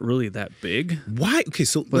 they're not really that big. Why? Okay,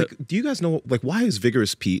 so like, do you guys know like why is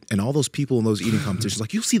Vigorous Pete and all those people in those eating competitions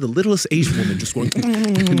like you'll see the littlest Asian woman just going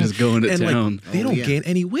And just going to and town. like they don't gain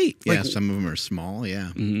any weight. Yeah, Like, some of them are small.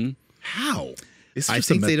 Yeah, how? Is it I just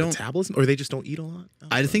think a they don't- metabolism, or they just don't eat a lot?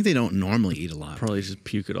 I think they don't normally eat a lot. Probably just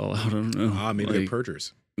puke it all out. I don't know. Maybe they're Like,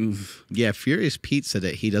 purgers. oof. Yeah, Furious Pete said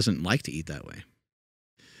that he doesn't like to eat that way.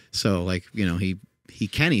 So like he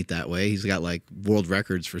can eat that way. He's got like world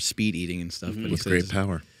records for speed eating and stuff. But he With says- great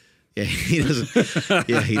power. Yeah, he doesn't.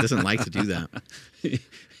 Yeah, he doesn't like to do that.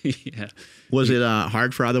 Yeah. Was it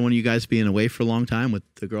hard for either one of you guys being away for a long time with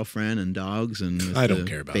the girlfriend and dogs and with I don't the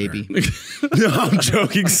care about baby? No, I'm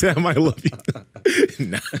joking, Sam. I love you.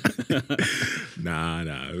 Nah.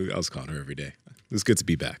 I was calling her every day. It was good to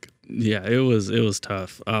be back. Yeah, it was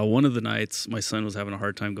tough. One of the nights, my son was having a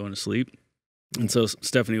hard time going to sleep, and so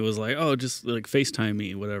Stephanie was like, "Oh, just like FaceTime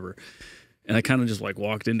me, whatever." And I kind of just like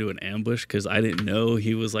walked into an ambush because I didn't know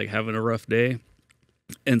he was like having a rough day.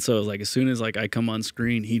 And so like as soon as like I come on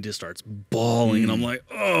screen, he just starts bawling, and I'm like,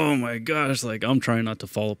 "Oh my gosh!" Like I'm trying not to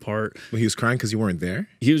fall apart. Well, he was crying because you weren't there.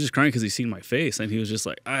 He was just crying because he seen my face, and he was just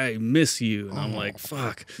like, "I miss you," and I'm like,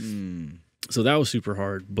 "Fuck." So that was super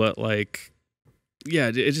hard, but like, yeah,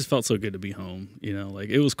 it just felt so good to be home. You know, like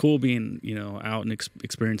it was cool being, you know, out and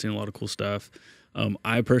experiencing a lot of cool stuff.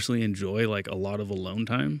 I personally enjoy like a lot of alone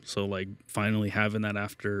time. So like finally having that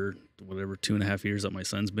after whatever 2.5 years that my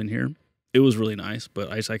son's been here, it was really nice.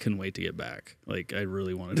 But I couldn't wait to get back. Like I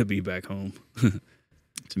really wanted to be back home.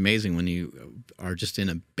 It's amazing when you are just in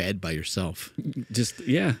a bed by yourself. Just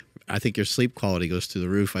yeah. I think your sleep quality goes through the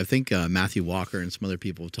roof. I think Matthew Walker and some other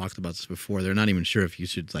people have talked about this before. They're not even sure if you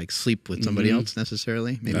should like sleep with somebody else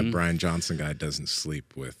necessarily. Maybe. That Brian Johnson guy doesn't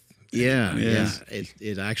sleep with. Yeah. Yeah.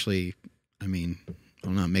 It actually, I mean, I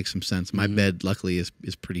don't know, it makes some sense. My bed luckily is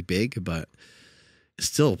pretty big, but it's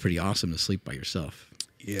still pretty awesome to sleep by yourself.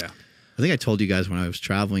 Yeah. I think I told you guys when I was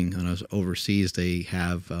traveling, when I was overseas, they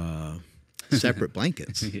have separate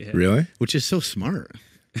blankets, Yeah. Really? which is so smart.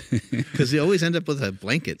 Because you always end up with a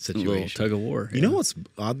blanket A little situation. tug of war. You know what's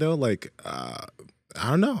odd though? Like, I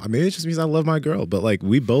don't know. I mean, it just means I love my girl, but like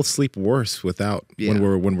we both sleep worse without when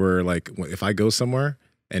we're like if I go somewhere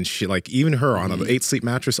and she like even her on an 8 sleep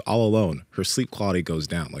mattress all alone, her sleep quality goes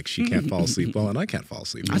down. Like she can't fall asleep well, and I can't fall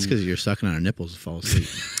asleep. That's because you're sucking on her nipples to fall asleep.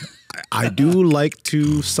 I do like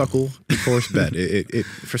to suckle before bed. It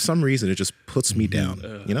for some reason it just puts me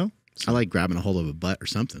down. You know? I like grabbing a hold of a butt or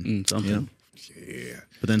something. Something. You know? Yeah.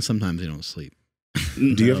 But then sometimes you don't sleep.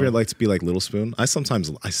 Do you ever like to be like Little Spoon? I sometimes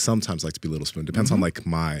like to be Little Spoon. Depends on like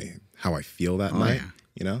how I feel that night. yeah.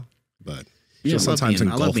 You know? But Yeah, just sometimes I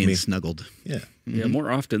engulf love being me. snuggled. Yeah. Yeah,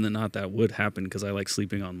 more often than not, that would happen because I like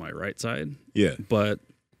sleeping on my right side. Yeah. But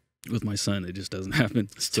with my son, it just doesn't happen.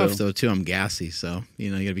 It's tough though too. I'm gassy, so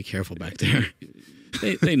you gotta be careful back there.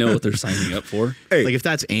 They know what they're signing up for. Hey, Like if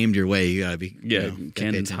that's aimed your way, you gotta be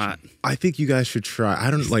Cannon's hot. I think you guys should try.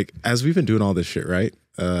 I don't like as we've been doing all this shit, right?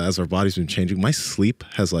 As our body's been changing, my sleep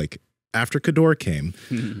has like after Cador came,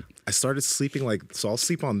 I started sleeping like so. I'll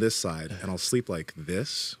sleep on this side and I'll sleep like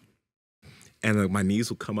this, and like, my knees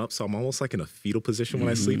will come up, so I'm almost like in a fetal position when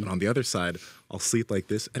I sleep. And on the other side, I'll sleep like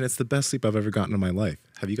this, and it's the best sleep I've ever gotten in my life.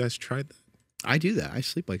 Have you guys tried that? I do that. I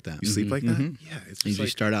sleep like that. You sleep like that? Yeah, it's I usually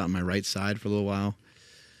just start out on my right side for a little while.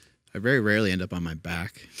 I very rarely end up on my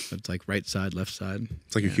back. But it's like right side, left side.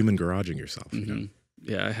 it's like you're human garaging yourself. You know?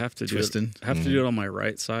 Yeah, I have to do Twisting. it. I have to do it on my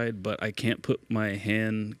right side, but I can't put my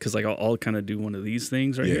hand because like I'll kind of do one of these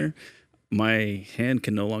things right here. My hand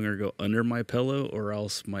can no longer go under my pillow, or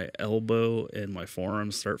else my elbow and my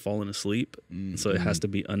forearms start falling asleep. So it has to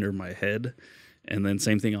be under my head. And then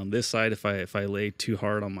same thing on this side. If I lay too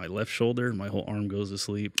hard on my left shoulder, my whole arm goes to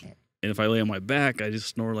sleep. And if I lay on my back, I just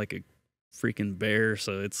snore like a freaking bear.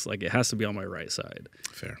 So it's like it has to be on my right side.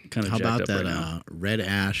 Fair. Kind of How jacked about up that right now. red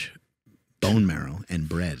ash bone marrow and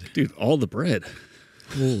bread? Dude, all the bread.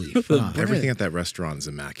 Holy fuck. Everything at that restaurant is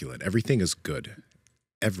immaculate. Everything is good.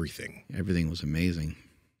 Everything. Everything was amazing.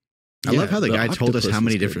 I Yeah, love how the guy told us octopus how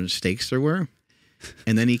many was good. different steaks there were.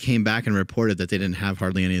 And then he came back and reported that they didn't have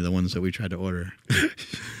hardly any of the ones that we tried to order.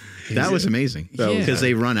 That was amazing. Because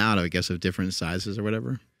they run out, I guess, of different sizes or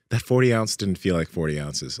whatever. That 40 ounce didn't feel like 40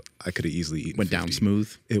 ounces. I could have easily eaten Went down 50.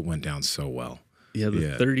 smooth. It went down so well. Yeah, the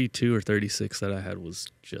Yeah. 32 or 36 that I had was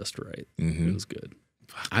just right. It was good.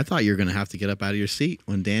 I thought you were going to have to get up out of your seat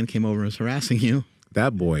when Dan came over and was harassing you.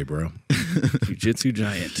 That boy, bro. Jiu-jitsu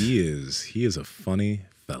giant. He is a funny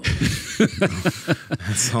fellow.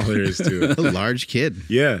 That's all there is to it. A large kid.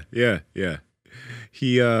 Yeah.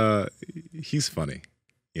 He's funny.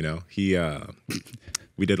 You know,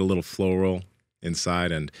 we did a little flow roll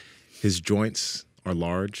inside, and His joints are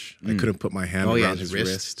large. I couldn't put my hand around his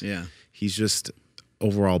wrist. Yeah. He's just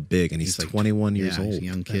overall big, and he's like 21 years old. He's a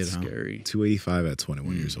young kid, That's scary. 285 at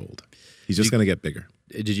 21 years old. He's just going to get bigger.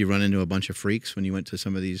 Did you run into a bunch of freaks when you went to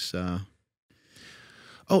some of these? Oh,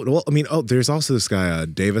 well, I mean, there's also this guy,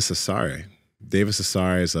 Davis Asare. Davis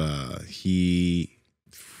Asare is he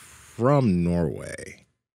from Norway.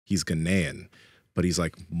 He's Ghanaian, but he's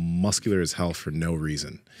like muscular as hell for no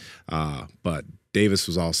reason. But Davis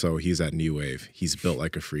was also, he's at New Wave. He's built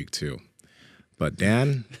like a freak too. But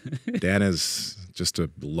Dan is just a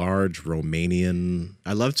large Romanian.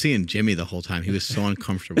 I loved seeing Jimmy the whole time. He was so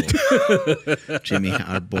uncomfortable. Jimmy,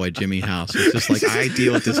 our boy Jimmy House, was just like, I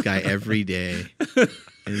deal with this guy every day, and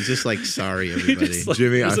he's just like, sorry, everybody. Like,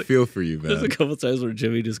 Jimmy, I feel for you, man. There's a couple times where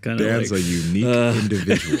Jimmy just kind of Dan's like, a unique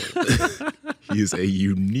individual. He is a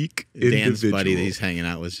unique individual. Dan's buddy that he's hanging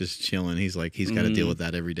out with just chilling. He's like, he's got to deal with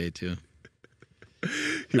that every day too.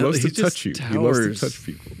 He loves to he just touch you. He loves to towers. touch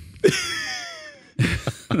people.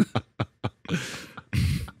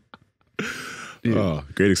 Oh,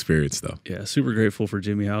 great experience though. Yeah, super grateful for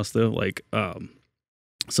Jimmy House though. Like,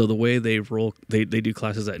 so the way they roll, they do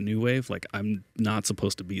classes at New Wave. Like, I'm not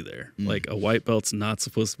supposed to be there. Like, a white belt's not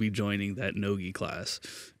supposed to be joining that nogi class.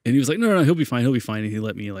 And he was like, no, he'll be fine. He'll be fine. And he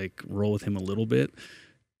let me like roll with him a little bit.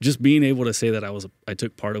 Just being able to say that I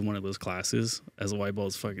took part of one of those classes as a white belt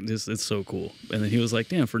is fucking just, it's so cool. And then he was like,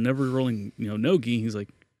 damn, for never rolling, nogi, he's like,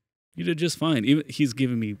 you did just fine. Even he's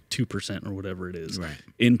giving me 2% or whatever it is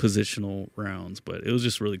in positional rounds. But it was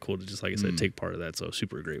just really cool to just, like I said, take part of that. So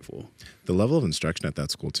super grateful. The level of instruction at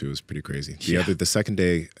that school too is pretty crazy. The second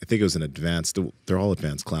day, I think it was an advanced. They're all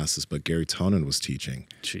advanced classes, but Gary Tonin was teaching,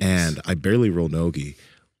 and I barely rolled nogi.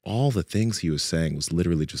 All the things he was saying was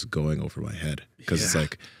literally just going over my head because it's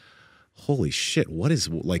like, holy shit, what is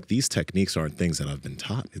like these techniques aren't things that I've been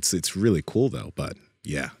taught. It's really cool though, but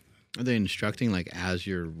yeah. Are they instructing like as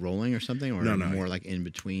you're rolling or something, or No. more like in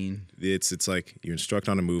between? It's like you instruct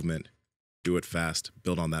on a movement, do it fast,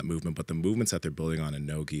 build on that movement, but the movements that they're building on in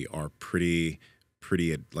nogi are pretty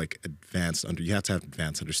like advanced. You have to have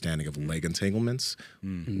advanced understanding of leg entanglements,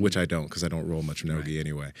 which I don't because I don't roll much nogi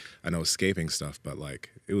anyway. I know escaping stuff, but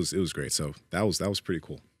like it was great. So that was pretty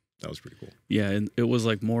cool. That was pretty cool. Yeah, and it was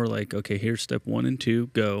like more like, okay, here's step 1 and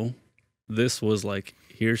 2, go. This was like,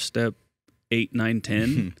 here's step 8, 9,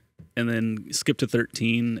 10. And then skip to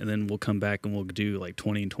 13, and then we'll come back and we'll do like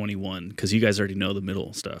 20 and 21 because you guys already know the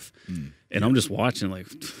middle stuff. And I'm just watching like,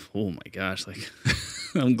 oh my gosh, like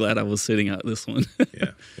I'm glad I was sitting out this one.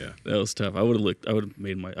 Yeah. That was tough. I would have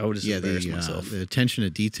just embarrassed myself. The attention to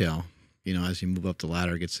detail, as you move up the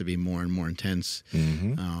ladder, gets to be more and more intense.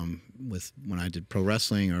 With when I did pro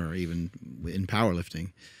wrestling or even in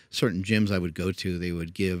powerlifting, certain gyms I would go to, they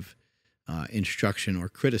would give instruction or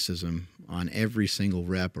criticism on every single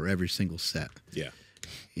rep or every single set. Yeah.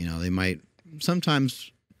 They might sometimes,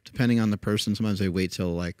 depending on the person, sometimes they wait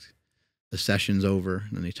till like the session's over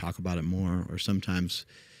and then they talk about it more. Or sometimes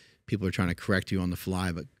people are trying to correct you on the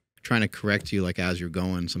fly, but trying to correct you like as you're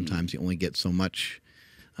going, sometimes you only get so much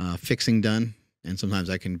fixing done. And sometimes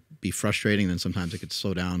that can be frustrating. And sometimes it could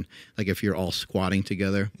slow down. Like if you're all squatting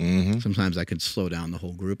together, sometimes that could slow down the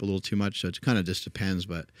whole group a little too much. So it kind of just depends.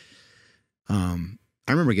 But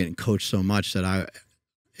I remember getting coached so much that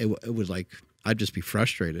it was like, I'd just be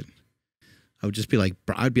frustrated.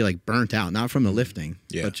 I'd be like burnt out, not from the lifting,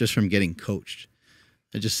 but just from getting coached.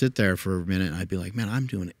 I'd just sit there for a minute and I'd be like, man, I'm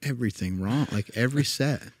doing everything wrong. Like every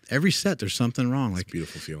set, there's something wrong. Like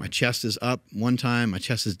beautiful feeling. My chest is up one time, my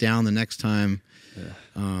chest is down the next time.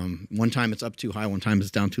 One time it's up too high, one time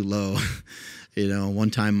it's down too low. One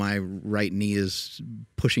time my right knee is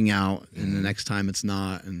pushing out and the next time it's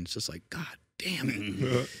not. And it's just like, God damn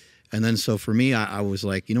it. And then so for me, I was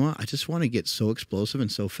like, you know what? I just want to get so explosive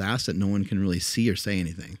and so fast that no one can really see or say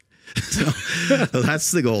anything. So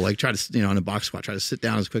that's the goal. Like try to, in a box squat, try to sit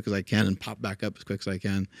down as quick as I can and pop back up as quick as I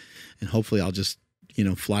can. And hopefully I'll just,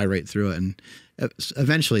 fly right through it. And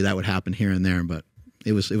eventually that would happen here and there, but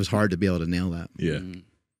it was hard to be able to nail that. Yeah.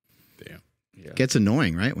 Yeah. It gets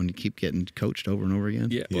annoying, right? When you keep getting coached over and over again.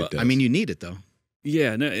 Yeah. Well, I mean, you need it though.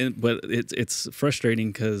 Yeah, no, but it's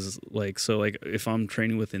frustrating because if I'm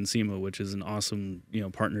training with Nsima, which is an awesome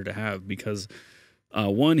partner to have, because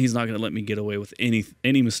one, he's not going to let me get away with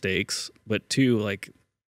any mistakes, but two, like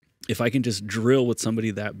if I can just drill with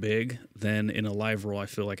somebody that big, then in a live roll I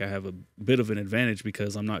feel like I have a bit of an advantage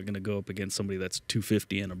because I'm not going to go up against somebody that's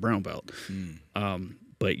 250 and a brown belt.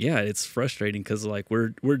 But yeah, it's frustrating because like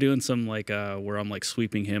we're doing some like where I'm like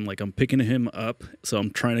sweeping him, like I'm picking him up, so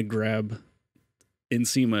I'm trying to grab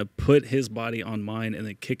Nsima, put his body on mine, and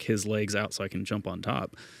then kick his legs out so I can jump on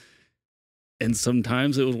top. And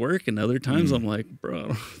sometimes it would work, and other times I'm like,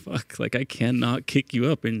 bro, fuck, like I cannot kick you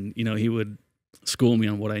up. And you know, he would school me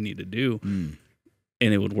on what I need to do, and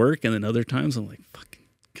it would work. And then other times I'm like, fucking,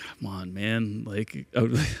 come on, man. Like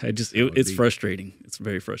it's frustrating. It's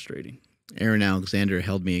very frustrating. Aaron Alexander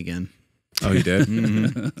held me again. Oh, you did?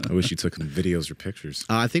 I wish you took some videos or pictures.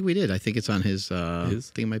 I think we did. I think it's on his. I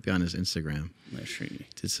think it might be on his Instagram.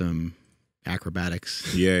 Did some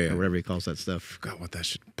acrobatics. Yeah. Or whatever he calls that stuff. Forgot what that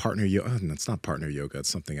should. Partner yoga. No, it's not partner yoga. It's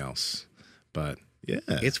something else. But yeah.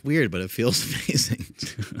 It's weird, but it feels amazing.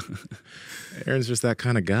 Aaron's just that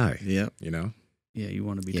kind of guy. Yeah. You know? Yeah, you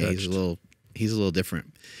want to be touched. He's a little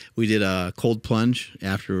different. We did a cold plunge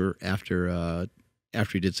after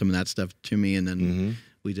he did some of that stuff to me, and then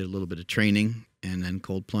we did a little bit of training, and then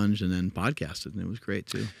cold plunge, and then podcasted, and it was great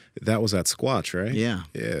too. That was at Squatch, right? Yeah.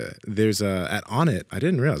 Yeah. There's at Onnit. I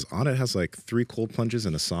didn't realize Onnit has like 3 cold plunges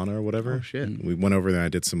and a sauna or whatever. Oh shit. We went over there. I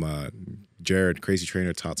did some. Jared, crazy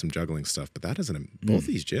trainer, taught some juggling stuff. But that isn't. Both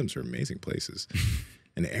these gyms are amazing places.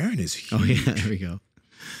 And Aaron is huge. Oh yeah. There we go.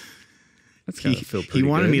 That's gotta feel pretty He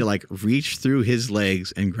wanted good. me to like reach through his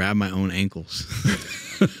legs and grab my own ankles.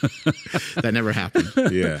 That never happened.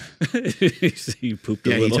 Yeah. You pooped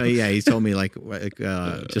a little. He told me like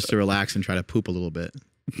just to relax and try to poop a little bit.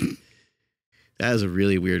 That is a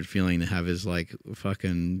really weird feeling to have his like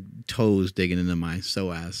fucking toes digging into my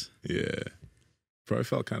psoas. Yeah. Probably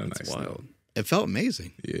felt kind of That's nice. wild. It felt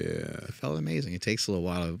amazing. Yeah. It felt amazing. It takes a little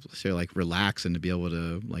while to sort of like relax and to be able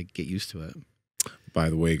to like get used to it. By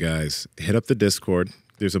the way, guys, hit up the Discord.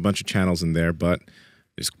 There's a bunch of channels in there, but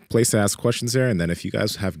there's a place to ask questions there. And then if you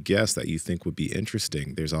guys have guests that you think would be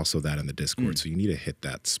interesting, there's also that in the Discord. So you need to hit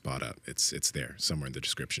that spot up. It's there somewhere in the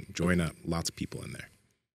description. Join up. Lots of people in there.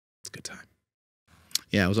 It's a good time.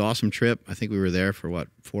 Yeah, it was an awesome trip. I think we were there for what,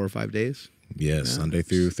 4 or 5 days? Yeah, Sunday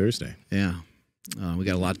through Thursday. Yeah. We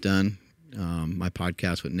got a lot done. My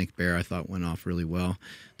podcast with Nick Bear, I thought went off really well.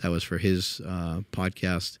 That was for his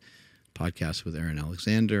podcast with Aaron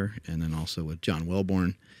Alexander, and then also with John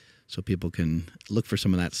Wellborn. So people can look for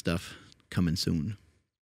some of that stuff coming soon.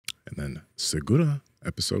 And then Segura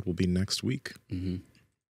episode will be next week. Looking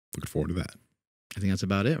forward to that. I think that's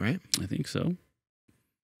about it, right? I think so.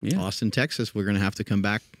 Yeah. Austin, Texas, we're going to have to come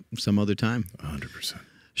back some other time. 100%.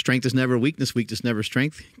 Strength is never weakness. Weakness never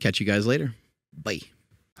strength. Catch you guys later. Bye.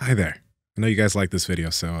 Hi there. I know you guys like this video,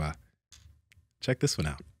 so check this one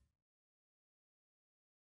out.